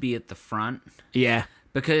worse to be at the front. Yeah.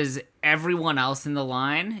 Because everyone else in the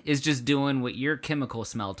line is just doing what your chemical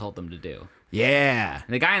smell told them to do. Yeah.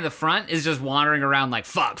 And the guy in the front is just wandering around like,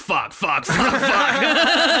 fuck. See,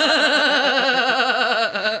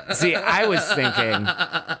 I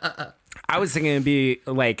I was thinking it'd be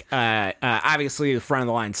like, obviously the front of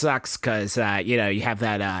the line sucks because, you know, you have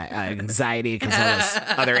that anxiety because all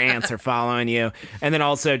those other ants are following you. And then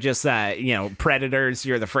also just, you know, predators.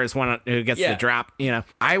 You're the first one who gets the drop, you know.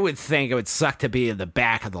 I would think it would suck to be at the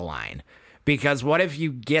back of the line because what if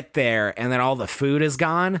you get there and then all the food is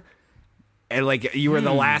gone? And like you were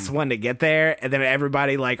the last one to get there, and then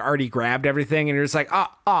everybody like already grabbed everything, and you're just like,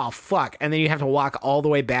 oh fuck, and then you have to walk all the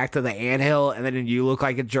way back to the anthill, and then you look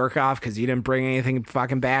like a jerk off because you didn't bring anything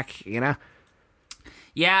fucking back, you know?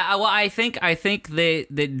 Yeah, well, I think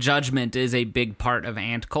the judgment is a big part of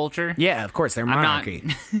ant culture. Yeah, of course, they're monarchy.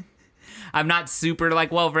 I'm not super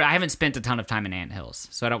like I haven't spent a ton of time in anthills,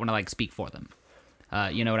 so I don't want to like speak for them.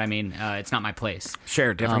 You know what I mean? It's not my place.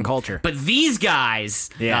 Sure, different culture. But these guys...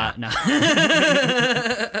 Yeah. No.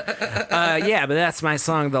 Yeah, but that's my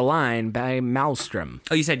song, The Line, by Maelstrom.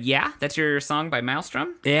 Oh, you said Yeah? That's your song by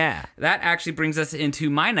Maelstrom? Yeah. That actually brings us into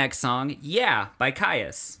my next song, Yeah, by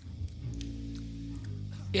Caius.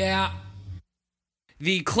 Yeah.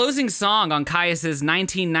 The closing song on Caius's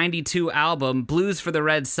 1992 album, Blues for the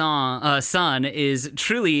Red Sun, is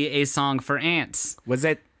truly a song for ants. Was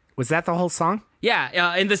that the whole song?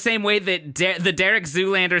 Yeah, in the same way that the Derek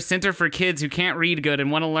Zoolander Center for Kids Who Can't Read Good and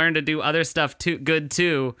Want to Learn to Do Other Stuff good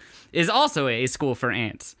too is also a school for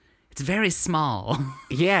ants. It's very small.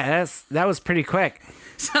 Yeah, that was pretty quick.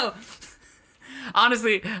 So,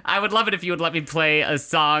 honestly, I would love it if you would let me play a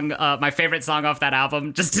song, my favorite song off that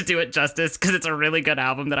album, just to do it justice, because it's a really good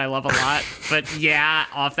album that I love a lot. But yeah,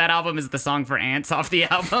 off that album is the song for ants off the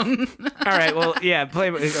album. All right, well, yeah,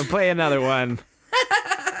 play another one.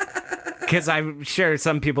 Because I'm sure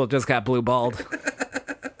some people just got blue balled.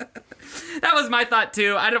 That was my thought,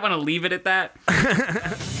 too. I didn't want to leave it at that.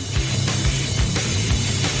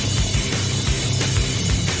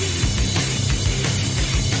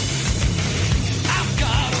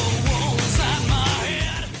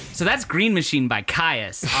 So that's Green Machine by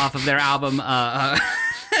Caius off of their album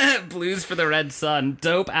Blues for the Red Sun.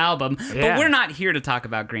 Dope album. Yeah. But we're not here to talk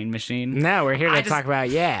about Green Machine. No, we're here to talk about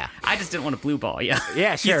Yeah. I just didn't want to blue ball you.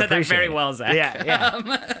 Yeah, sure. You said that very it. well, Zach. Yeah.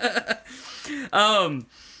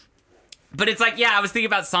 But it's like, yeah, I was thinking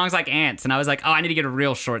about songs like Ants, and I was like, oh, I need to get a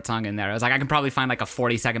real short song in there. I was like, I can probably find like a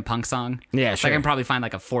 40-second punk song. Yeah, sure. Like, I can probably find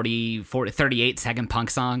like a 38-second punk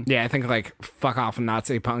song. Yeah, I think like Fuck Off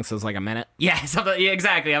Nazi Punks is like a minute. Yeah, yeah,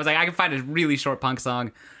 exactly. I was like, I can find a really short punk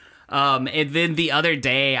song. And then the other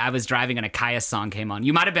day, I was driving and a Caius song came on.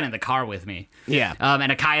 You might have been in the car with me. Yeah. And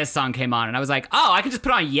a Caius song came on, and I was like, oh, I can just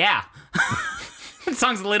put on Yeah. The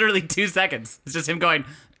song's literally 2 seconds. It's just him going,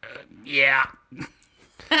 yeah.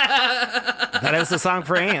 That is the song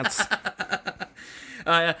for ants.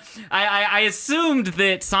 I assumed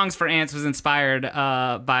that Songs for Ants was inspired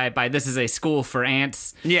by This Is a School for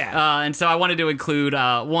Ants. Yeah. And so I wanted to include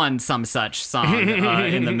one Some Such song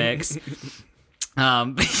in the mix.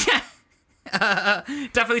 But yeah.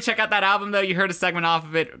 Definitely check out that album, though. You heard a segment off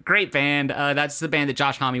of it. Great band. That's the band that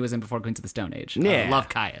Josh Homme was in before Queens of the Stone Age. Yeah. Love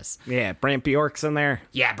Caius. Yeah, Brant Bjork's in there.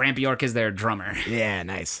 Yeah, Brant Bjork is their drummer. Yeah,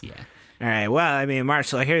 nice. Yeah. All right. Well, I mean,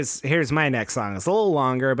 Marshall, here's my next song. It's a little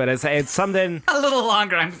longer, but it's something. A little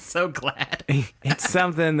longer. I'm so glad. It's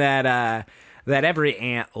something that every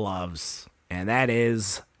ant loves, and that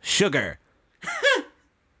is Sugar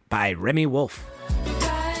by Remy Wolf.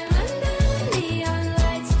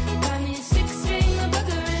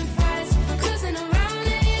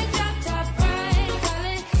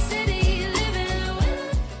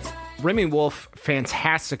 Remy Wolf,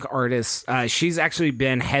 fantastic artist. She's actually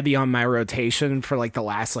been heavy on my rotation for like the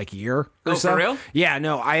last like year or so. For real? Yeah,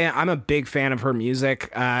 no, I'm a big fan of her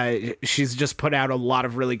music. She's just put out a lot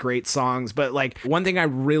of really great songs. But like one thing I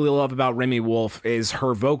really love about Remy Wolf is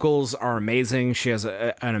her vocals are amazing. She has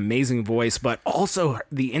an amazing voice, but also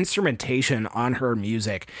the instrumentation on her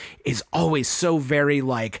music is always so very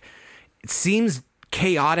like, it seems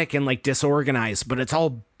chaotic and like disorganized, but it's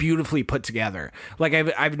all beautifully put together. Like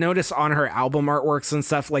I've noticed on her album artworks and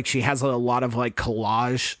stuff, like she has a lot of like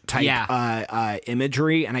collage type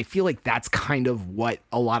imagery, and I feel like that's kind of what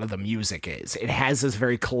a lot of the music is. It has this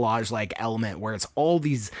very collage like element where it's all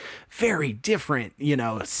these very different, you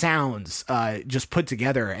know, sounds just put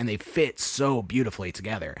together, and they fit so beautifully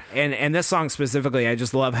together. And this song specifically, I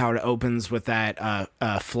just love how it opens with that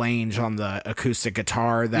flange on the acoustic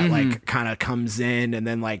guitar that like kind of comes in and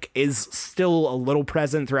then like is still a little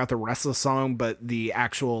present throughout the rest of the song, but the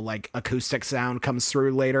actual like acoustic sound comes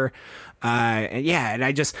through later. And yeah,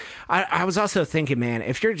 and I was also thinking, man,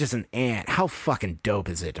 if you're just an ant, how fucking dope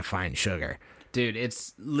is it to find sugar? Dude,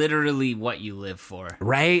 it's literally what you live for.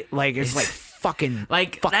 Right? Like, it's like fucking...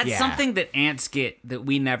 Like, fuck that's yeah. something that ants get that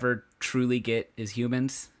we never truly get as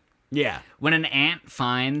humans. Yeah. When an ant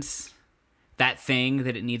finds that thing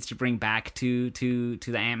that it needs to bring back to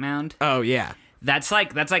the ant mound, Oh, yeah. that's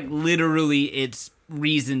like literally its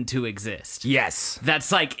reason to exist. Yes.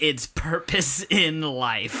 That's like its purpose in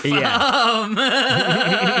life. Yeah.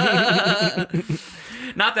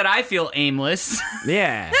 Not that I feel aimless.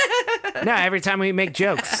 Yeah. No, every time we make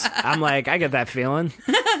jokes, I'm like, I get that feeling.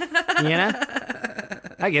 You know?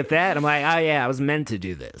 I get that. I'm like, oh, yeah, I was meant to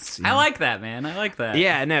do this. You I know? like that, man. I like that.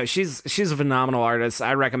 Yeah, no, she's a phenomenal artist.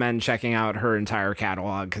 I recommend checking out her entire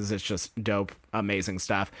catalog because it's just dope, amazing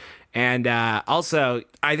stuff. And also,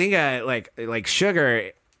 I think like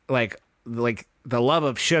sugar, like the love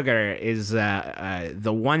of sugar is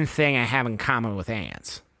the one thing I have in common with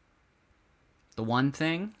ants. The one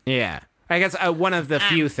thing? Yeah, I guess one of the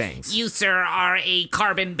few things. You, sir, are a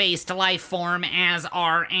carbon-based life form, as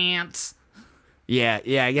are ants. Yeah,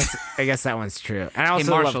 I guess that one's true. And I Hey, also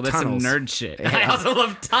Marshall, love that's some tunnels. nerd shit. I also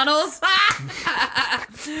love tunnels.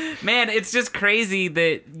 Man, it's just crazy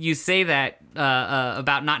that you say that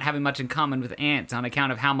about not having much in common with ants on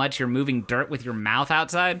account of how much you're moving dirt with your mouth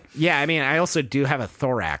outside. Yeah, I mean, I also do have a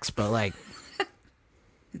thorax, but like,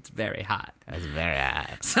 It's very hot. that's very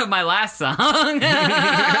hot. So my last song.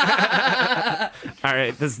 All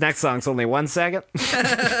right, this next song's only 1 second.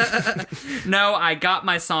 No, I got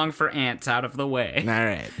my song for ants out of the way. All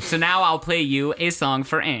right. So now I'll play you a song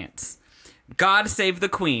for ants. God Save the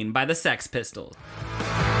Queen by the Sex Pistols.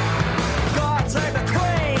 God save the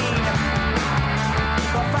Queen,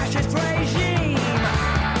 the fascist regime.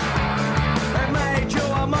 They made you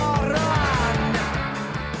a moron.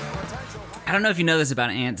 I don't know if you know this about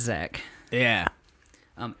ants, Zach. Yeah.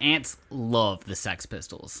 Ants love the Sex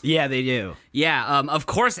Pistols. Yeah, they do. Yeah, of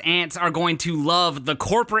course ants are going to love the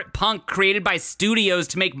corporate punk created by studios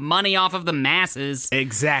to make money off of the masses.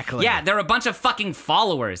 Exactly. Yeah, they're a bunch of fucking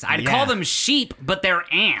followers. I'd Yeah. call them sheep, but they're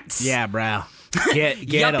ants. Yeah, bro. Get 'em.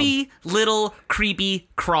 Yuppie little creepy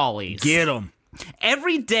crawlies. Get 'em.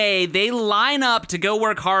 Every day, they line up to go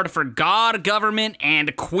work hard for God, government,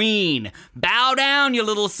 and Queen. Bow down, you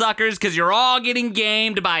little suckers, because you're all getting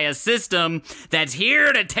gamed by a system that's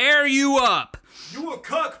here to tear you up. You a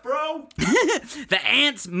cuck, bro. The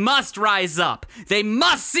ants must rise up. They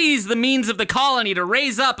must seize the means of the colony to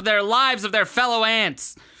raise up their lives of their fellow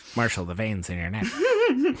ants. Marshall, the veins in your neck.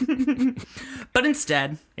 But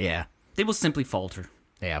instead, Yeah. they will simply falter.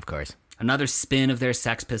 Yeah, of course. Another spin of their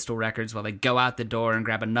Sex Pistol records while they go out the door and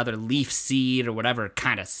grab another leaf seed or whatever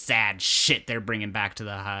kind of sad shit they're bringing back to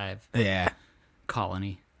the hive Yeah.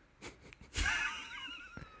 colony.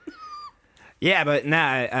 Yeah, but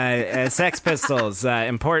nah, Sex Pistols,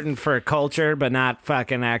 important for culture, but not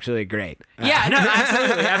fucking actually great. Yeah, no,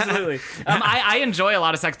 absolutely. I enjoy a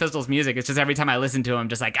lot of Sex Pistols music. It's just every time I listen to them, I'm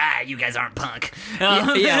just like, you guys aren't punk. Yeah,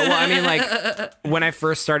 well, I mean, like, when I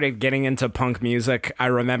first started getting into punk music, I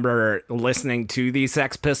remember listening to the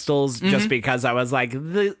Sex Pistols just because I was like,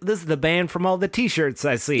 this is the band from all the t-shirts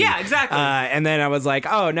I see. Yeah, exactly. And then I was like,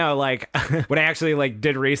 oh, no, like, when I actually, like,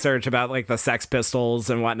 did research about, like, the Sex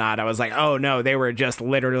Pistols and whatnot, I was like, oh, no, they were just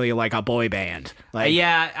literally, like, a boy band. Like,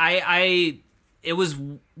 Yeah, it was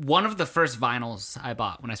one of the first vinyls I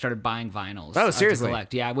bought when I started buying vinyls. Oh, seriously? To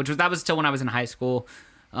collect. Yeah, that was still when I was in high school.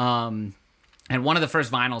 And one of the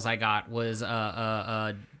first vinyls I got was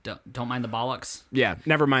Don't Mind the Bollocks. Yeah,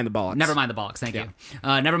 Never Mind the Bollocks. Never Mind the Bollocks, thank you.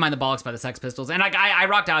 Never Mind the Bollocks by the Sex Pistols. And I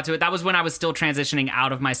rocked out to it. That was when I was still transitioning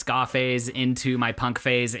out of my ska phase into my punk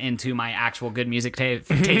phase into my actual good music taste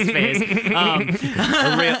phase.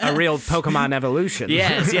 a real Pokemon evolution.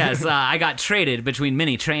 Yes. I got traded between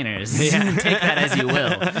mini trainers. Yeah. Take that as you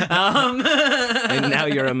will. And now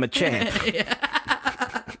you're a Machamp.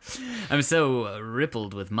 I'm so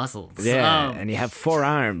rippled with muscles. Yeah, and you have 4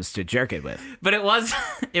 arms to jerk it with. But it was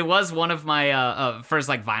one of my first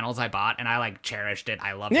like vinyls I bought, and I like cherished it.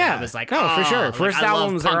 I loved it. Yeah. I was like, No, for sure. like, First I love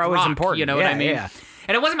albums punk are always rock, important. You know what I Yeah, mean? yeah.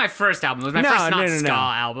 And it wasn't my first album. It was my No, first no, not no, ska no.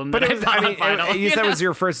 album. But That it was, I I bought mean, on vinyl. you said it was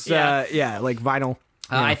your first, Yeah. like vinyl.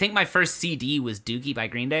 I think my first CD was Dookie by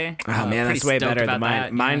Green Day. Oh man, that's way better than mine.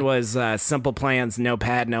 That, Mine was Simple Plans, no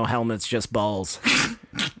pad, no helmets, just balls.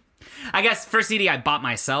 I guess first CD I bought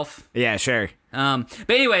myself. Yeah, sure. But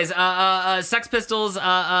anyways, Sex Pistols,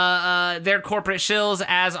 they're corporate shills,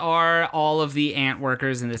 as are all of the ant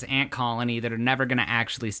workers in this ant colony that are never going to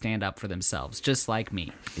actually stand up for themselves, just like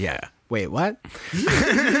me. Yeah. Wait, what?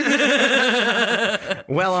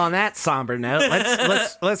 Well, on that somber note,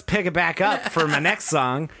 let's pick it back up for my next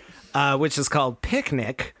song, which is called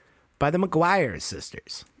 "Picnic" by the McGuire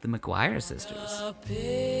Sisters. The McGuire Sisters.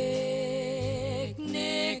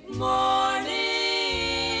 Picnic morning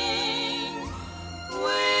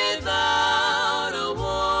without a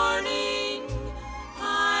warning.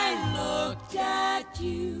 I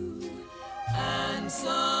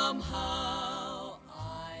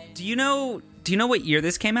Do you know what year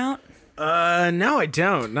this came out? No, I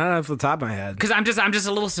don't. Not off the top of my head. Because I'm just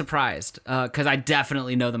a little surprised. Because I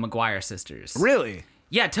definitely know the Maguire sisters. Really?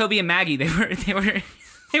 Yeah, Toby and Maggie. They were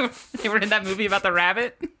in that movie about the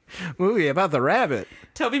rabbit. Movie about the rabbit.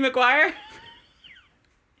 Toby Maguire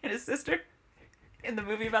and his sister in the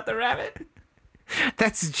movie about the rabbit.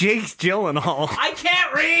 That's Jake Gyllenhaal. I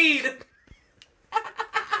can't read.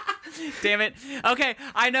 Damn it. Okay,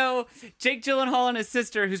 I know Jake Gyllenhaal and his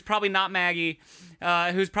sister, who's probably not Maggie,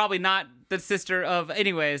 who's probably not the sister of.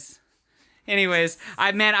 Anyways,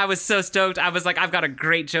 I was so stoked. I was like, I've got a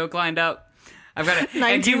great joke lined up. I've got it.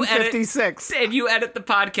 1956. And you edit the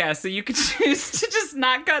podcast, so you can choose to just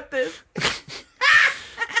not cut this.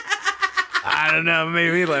 I don't know.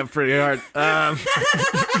 Maybe we laughed pretty hard.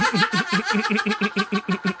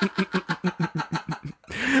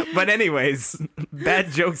 But anyways,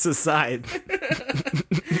 bad jokes aside.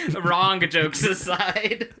 Wrong jokes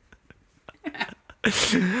aside.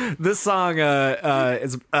 This song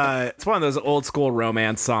is it's one of those old school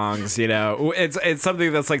romance songs, you know. It's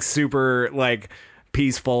something that's like super like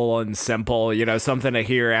peaceful and simple, you know, something to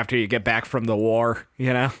hear after you get back from the war,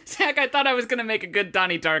 you know. Zach, I thought I was gonna make a good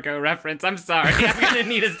Donnie Darko reference. I'm sorry. I'm gonna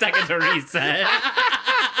need a second to reset.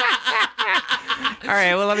 All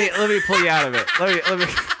right, well let me pull you out of it. Let me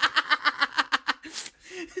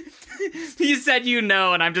You said you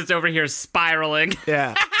know, and I'm just over here spiraling.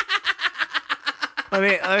 Yeah. Let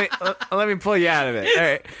me pull you out of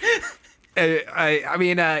it. All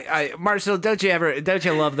right. Marshall, don't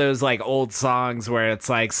you love those like old songs where it's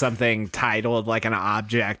like something titled like an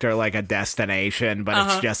object or like a destination, but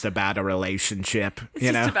it's just about a relationship,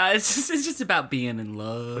 you know? It's just about being in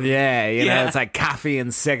love. Yeah, you know, Yeah. it's like coffee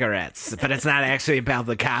and cigarettes, but it's not actually about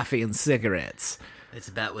the coffee and cigarettes. It's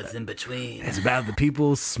about what's in between. It's about the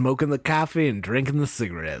people smoking the coffee and drinking the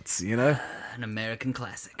cigarettes, you know? An American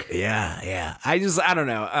classic. Yeah. I don't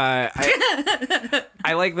know.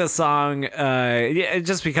 I like this song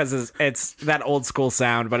just because it's that old school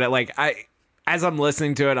sound, but as I'm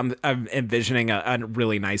listening to it, I'm envisioning a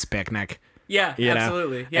really nice picnic. Yeah, You know?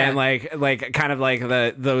 absolutely. Yeah. And like kind of like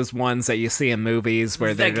those ones that you see in movies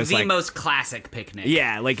where they're like just the like most classic picnic.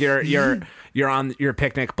 yeah, like you're on your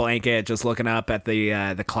picnic blanket just looking up at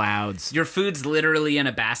the clouds. Your food's literally in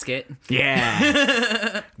a basket.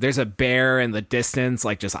 Yeah. There's a bear in the distance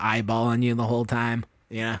like just eyeballing you the whole time,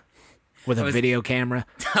 yeah, with a video camera.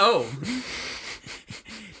 Oh.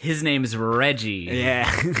 His name's Reggie.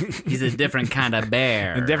 Yeah. He's a different kind of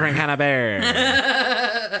bear. A different kind of bear.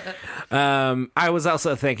 I was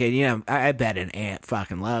also thinking, you know, I bet an ant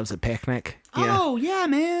fucking loves a picnic. Oh, yeah,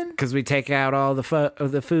 man. Because we take out all the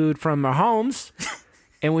food from our homes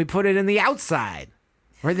and we put it in the outside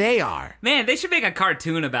where they are. Man, they should make a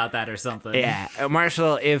cartoon about that or something. Yeah.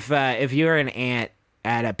 Marshall, if you're an ant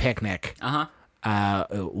at a picnic,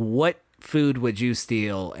 what food would you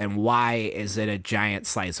steal and why is it a giant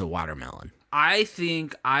slice of watermelon? I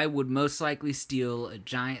think I would most likely steal a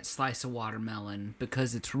giant slice of watermelon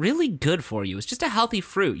because it's really good for you. It's just a healthy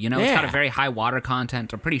fruit, you know? It's got a Yeah. very high water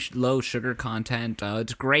content, a pretty low sugar content.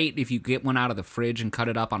 It's great if you get one out of the fridge and cut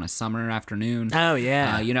it up on a summer afternoon. Oh,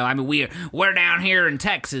 yeah. You know, I mean, we're down here in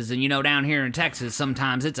Texas, and you know, down here in Texas,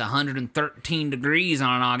 sometimes it's 113 degrees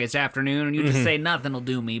on an August afternoon, and you just say nothing will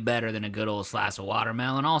do me better than a good old slice of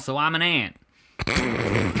watermelon. Also, I'm an ant.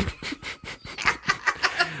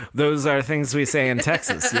 Those are things we say in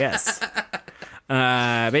Texas, yes.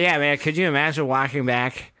 But yeah, man, could you imagine walking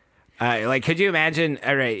back? Could you imagine?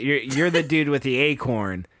 All right, you're the dude with the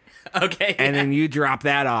acorn, Okay. and then you drop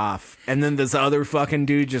that off, and then this other fucking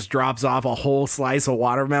dude just drops off a whole slice of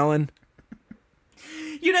watermelon.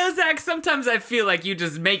 You know, Zach, sometimes I feel like you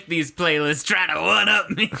just make these playlists trying to one-up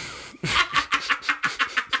me.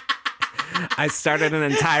 I started an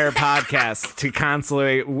entire podcast to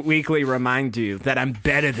constantly, weekly remind you that I'm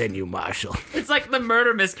better than you, Marshall. It's like the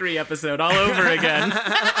murder mystery episode all over again.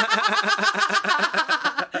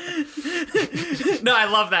 No, I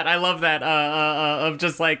love that. Of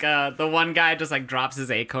just like the one guy just like drops his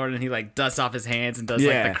acorn and he like dusts off his hands and does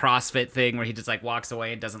Yeah. like the CrossFit thing where he just like walks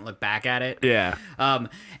away and doesn't look back at it. Yeah.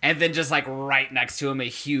 And then just like right next to him, a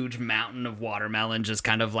huge mountain of watermelon just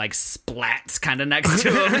kind of like splats kind of next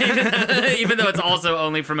to him, even though it's also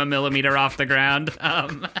only from a millimeter off the ground.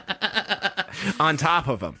 On top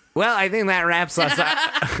of him. Well, I think that wraps us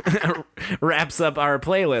up, wraps up our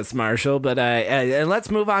playlist, Marshall. But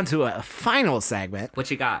let's move on to a final segment.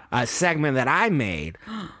 What you got? A segment that I made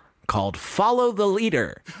called Follow the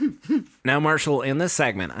Leader. Now, Marshall, in this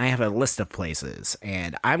segment, I have a list of places,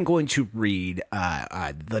 and I'm going to read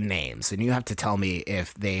the names, and you have to tell me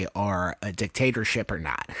if they are a dictatorship or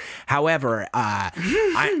not. However,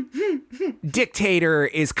 dictator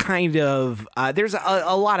is kind of there's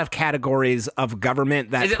a lot of categories of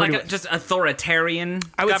government that Is it like just authoritarian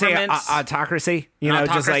I would governments? say autocracy. You know,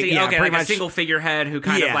 Autocracy? just like okay, pretty like much a single figurehead who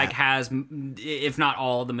kind Yeah. of like has, if not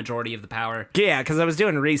all, the majority of the power. Yeah, because I was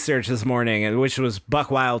doing research this morning, and which was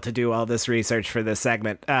buck wild to do all this research for this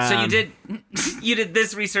segment. So you did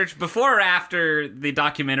this research before or after the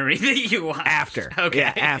documentary that you watched? After. Okay.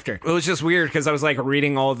 Yeah, after. It was just weird because I was like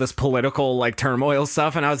reading all of this political like turmoil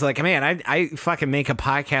stuff, and I was like, man, I fucking make a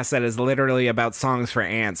podcast that is literally about songs for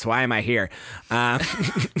ants. Why am I here?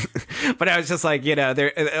 But I was just like, you know,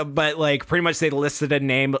 there. But like, pretty much they listed a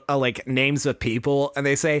name, like names of people, and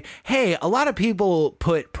they say, hey, a lot of people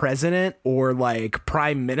put president or like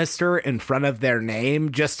prime minister in front of their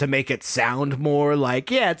name just to make it sound more like,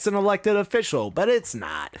 yeah, it's an elected official, but it's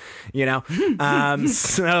not. You know.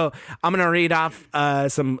 So I'm gonna read off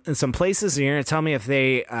some places, and you're gonna tell me if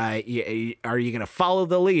they are you gonna follow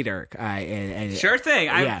the leader? And Sure thing.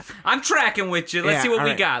 Yeah. I'm tracking with you. Let's Yeah, see what all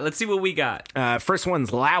we right. got. Let's see what we got. First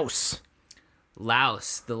one's Laos.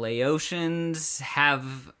 Laos. The Laotians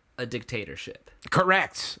have a dictatorship.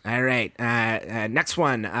 Correct. All right. Next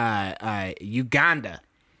one, Uganda.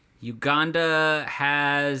 Uganda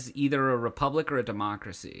has either a republic or a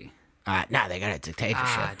democracy. No, they got a dictatorship.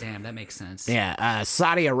 Ah, damn, that makes sense. Yeah.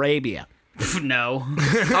 Saudi Arabia. No.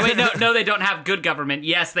 I mean, no, they don't have good government.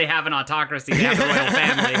 Yes, they have an autocracy. They have the royal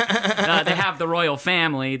family. They have the royal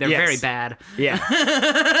family. They're Yes. very bad.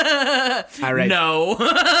 Yeah. All right. No.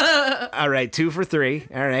 All right. 2 for 3.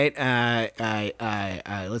 All right.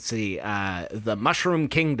 Let's see. The Mushroom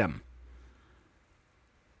Kingdom.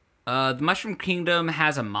 The Mushroom Kingdom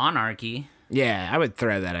has a monarchy. Yeah, I would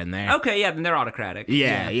throw that in there. Okay, yeah, then they're autocratic.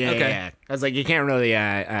 Yeah. Okay. I was like, you can't really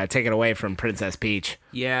take it away from Princess Peach.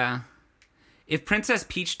 Yeah. If Princess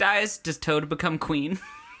Peach dies, does Toad become queen?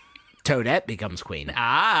 Toadette becomes queen.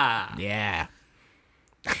 Ah. Yeah.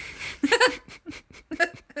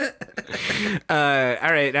 All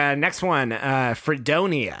right. Next one.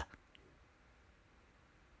 Fredonia.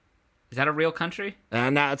 Is that a real country?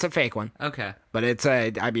 No, it's a fake one, Okay. but it's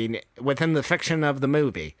within the fiction of the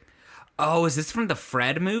movie. Oh, is this from the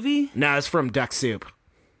Fred movie? No, it's from Duck Soup.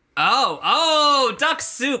 Oh, Duck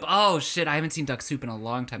Soup. Oh, shit, I haven't seen Duck Soup in a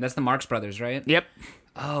long time. That's the Marx Brothers, right? Yep.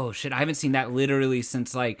 Oh, shit, I haven't seen that literally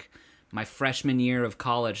since, like, my freshman year of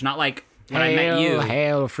college. Not, like, when I met you.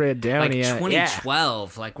 Hail, Fredonia. Like,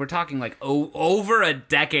 2012. Like, we're talking, like, over a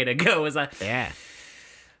decade ago. Was like, Yeah.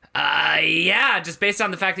 yeah, just based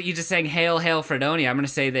on the fact that you just saying Hail, Hail, Fredonia, I'm going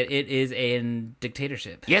to say that it is a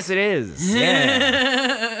dictatorship. Yes, it is.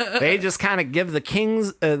 Yeah. They just kind of give the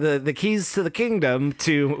kings the keys to the kingdom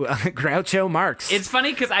to Groucho Marx. It's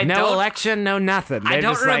funny because I no don't... election, no nothing. They're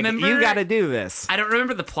don't just like, remember- you got to do this. I don't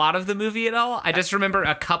remember the plot of the movie at all. I just remember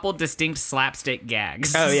a couple distinct slapstick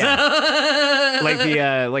gags. Oh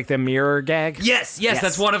yeah, like the mirror gag. Yes,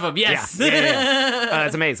 that's one of them. Yes. Yeah.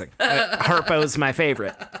 It's amazing. Harpo's my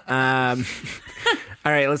favorite. All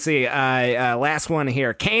right, let's see. Last one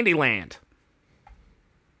here. Candyland.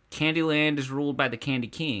 Candyland is ruled by the Candy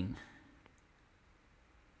King.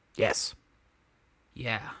 Yes.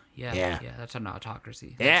 Yeah. Yeah. That's an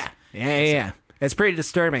autocracy. Yeah. It's pretty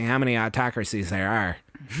disturbing how many autocracies there are.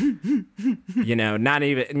 You know, not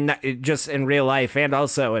just in real life and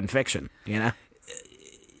also in fiction. You know.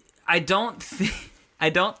 I don't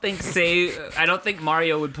think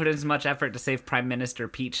Mario would put as much effort to save Prime Minister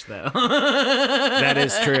Peach, though. That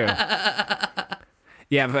is true.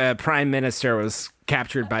 Yeah, the Prime Minister was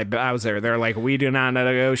captured by Bowser. They're like, we do not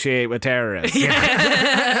negotiate with terrorists.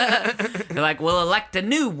 They're like, we'll elect a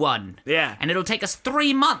new one. Yeah. And it'll take us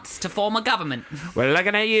 3 months to form a government. We're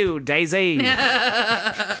looking at you, Daisy. Real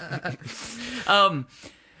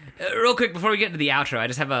quick, before we get into the outro, I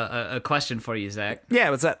just have a question for you, Zach. Yeah,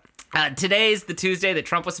 what's up? Today's the Tuesday that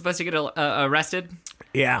Trump was supposed to get arrested.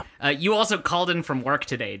 Yeah. You also called in from work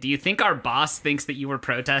today. Do you think our boss thinks that you were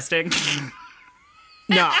protesting?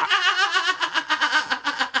 No.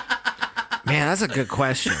 Man, that's a good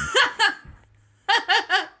question.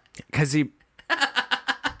 Because he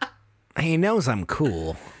knows I'm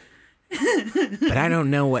cool. But I don't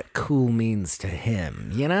know what cool means to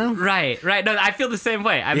him, you know? Right. No, I feel the same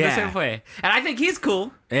way. I'm the Yeah. same way. And I think he's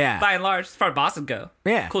cool. Yeah. By and large, as far as bosses go.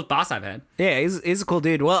 Yeah. Coolest boss I've had. Yeah, he's a cool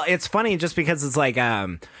dude. Well, it's funny just because it's like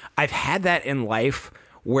I've had that in life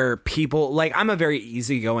where people like I'm a very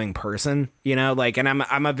easygoing person, you know, like, and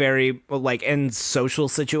I'm a very like in social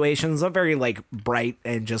situations, I'm very like bright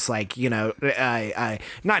and just like, you know,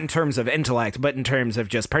 not in terms of intellect, but in terms of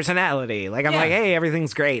just personality. Like I'm like, hey,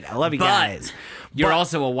 everything's great. I love you guys. You're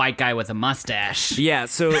also a white guy with a mustache. Yeah,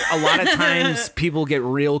 so a lot of times people get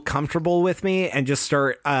real comfortable with me and just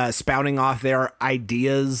start spouting off their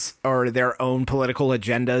ideas or their own political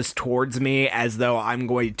agendas towards me as though I'm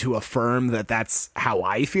going to affirm that that's how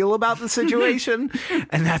I feel about the situation,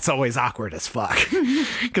 and that's always awkward as fuck.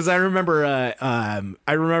 Because I remember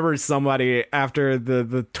somebody after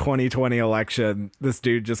the 2020 election, this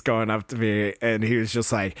dude just going up to me and he was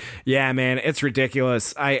just like, "Yeah, man, it's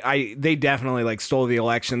ridiculous. They definitely like stole the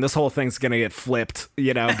election. This whole thing's gonna get flipped,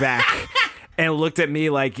 you know, back." And looked at me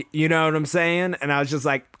like, you know what I'm saying? And I was just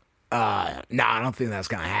like, no, I don't think that's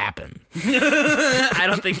gonna happen. I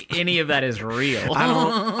don't think any of that is real.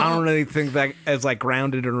 I don't really think that is like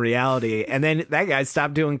grounded in reality. And then that guy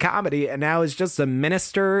stopped doing comedy and now is just a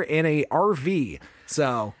minister in a RV.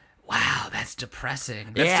 So Wow, that's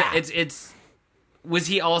depressing. Yeah. It's was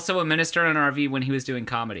he also a minister in an RV when he was doing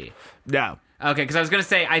comedy? no. Okay, because I was gonna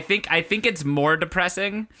say I think it's more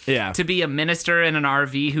depressing to be a minister in an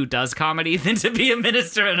RV who does comedy than to be a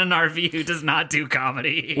minister in an RV who does not do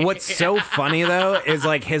comedy. What's so funny though is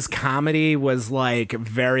like his comedy was like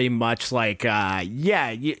very much like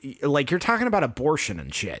like you're talking about abortion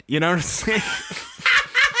and shit. You know what I'm saying?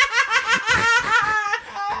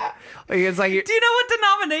 Like, it's like, do you know what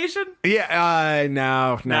denomination? Yeah,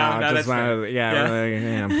 no, No, that's just fair.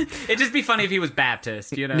 yeah. It'd just be funny if he was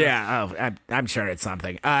Baptist, you know? Yeah, I'm sure it's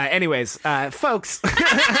something. Anyways, folks,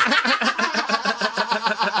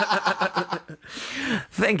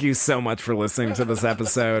 thank you so much for listening to this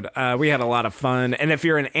episode. We had a lot of fun, and if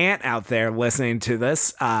you're an ant out there listening to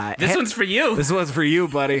this, This one's for you. This one's for you,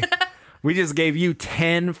 buddy. We just gave you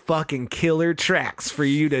 10 fucking killer tracks for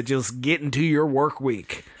you to just get into your work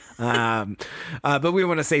week. But we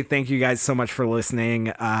want to say thank you guys so much for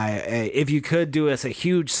listening. If you could do us a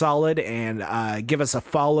huge solid and give us a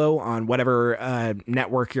follow on whatever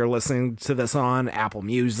network you're listening to this on, Apple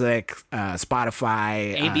Music,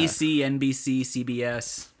 Spotify, ABC, NBC,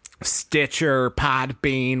 CBS. Stitcher,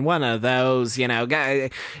 Podbean, one of those, you know.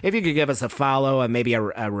 If you could give us a follow and maybe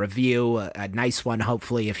a review, a nice one,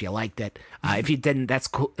 hopefully, if you liked it. If you didn't, that's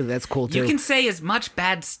cool. That's cool too. You can say as much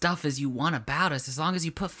bad stuff as you want about us as long as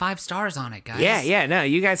you put 5 stars on it, guys. Yeah, no,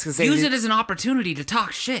 you guys can say Use it as an opportunity to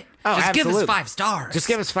talk shit. Oh, Just give absolutely. us 5 stars. Just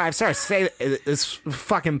give us 5 stars. Say this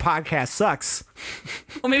fucking podcast sucks.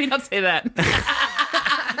 Well, maybe not say that.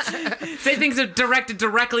 Say things that directed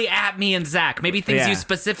directly at me and Zach. Maybe things you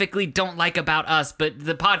specifically don't like about us, but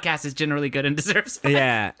the podcast is generally good and deserves 5.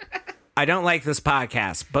 Yeah. I don't like this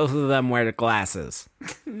podcast. Both of them wear glasses.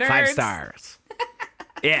 Nerds. 5 stars.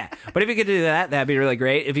 Yeah. But if you could do that, that'd be really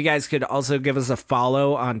great. If you guys could also give us a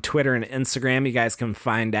follow on Twitter and Instagram, you guys can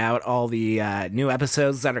find out all the new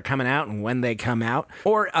episodes that are coming out and when they come out.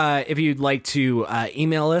 Or if you'd like to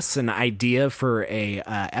email us an idea for a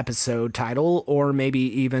episode title, or maybe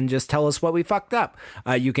even just tell us what we fucked up,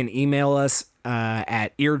 you can email us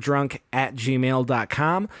at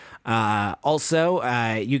eardrunk@gmail.com.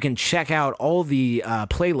 Also, you can check out all the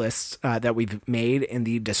playlists that we've made in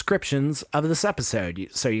the descriptions of this episode,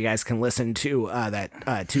 so you guys can listen to that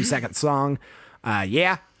 2-second song.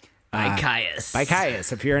 By Caius. By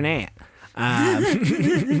Caius, if you're an ant.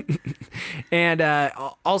 And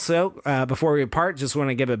also, before we part, just want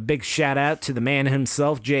to give a big shout out to the man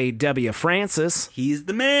himself, J.W. Francis. He's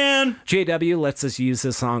the man. JW lets us use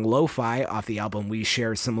his song Lo-Fi off the album We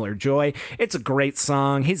Share Similar Joy. It's a great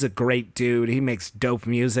song. He's a great dude. He makes dope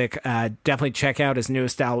music. Definitely check out his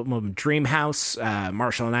newest album, Dreamhouse.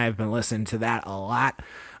 Marshall and I have been listening to that a lot.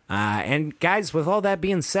 And guys, with all that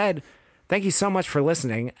being said, thank you so much for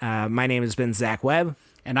listening. My name has been Zach Webb.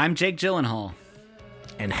 And I'm Jake Gyllenhaal.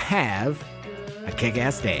 And have a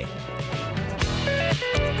kick-ass day.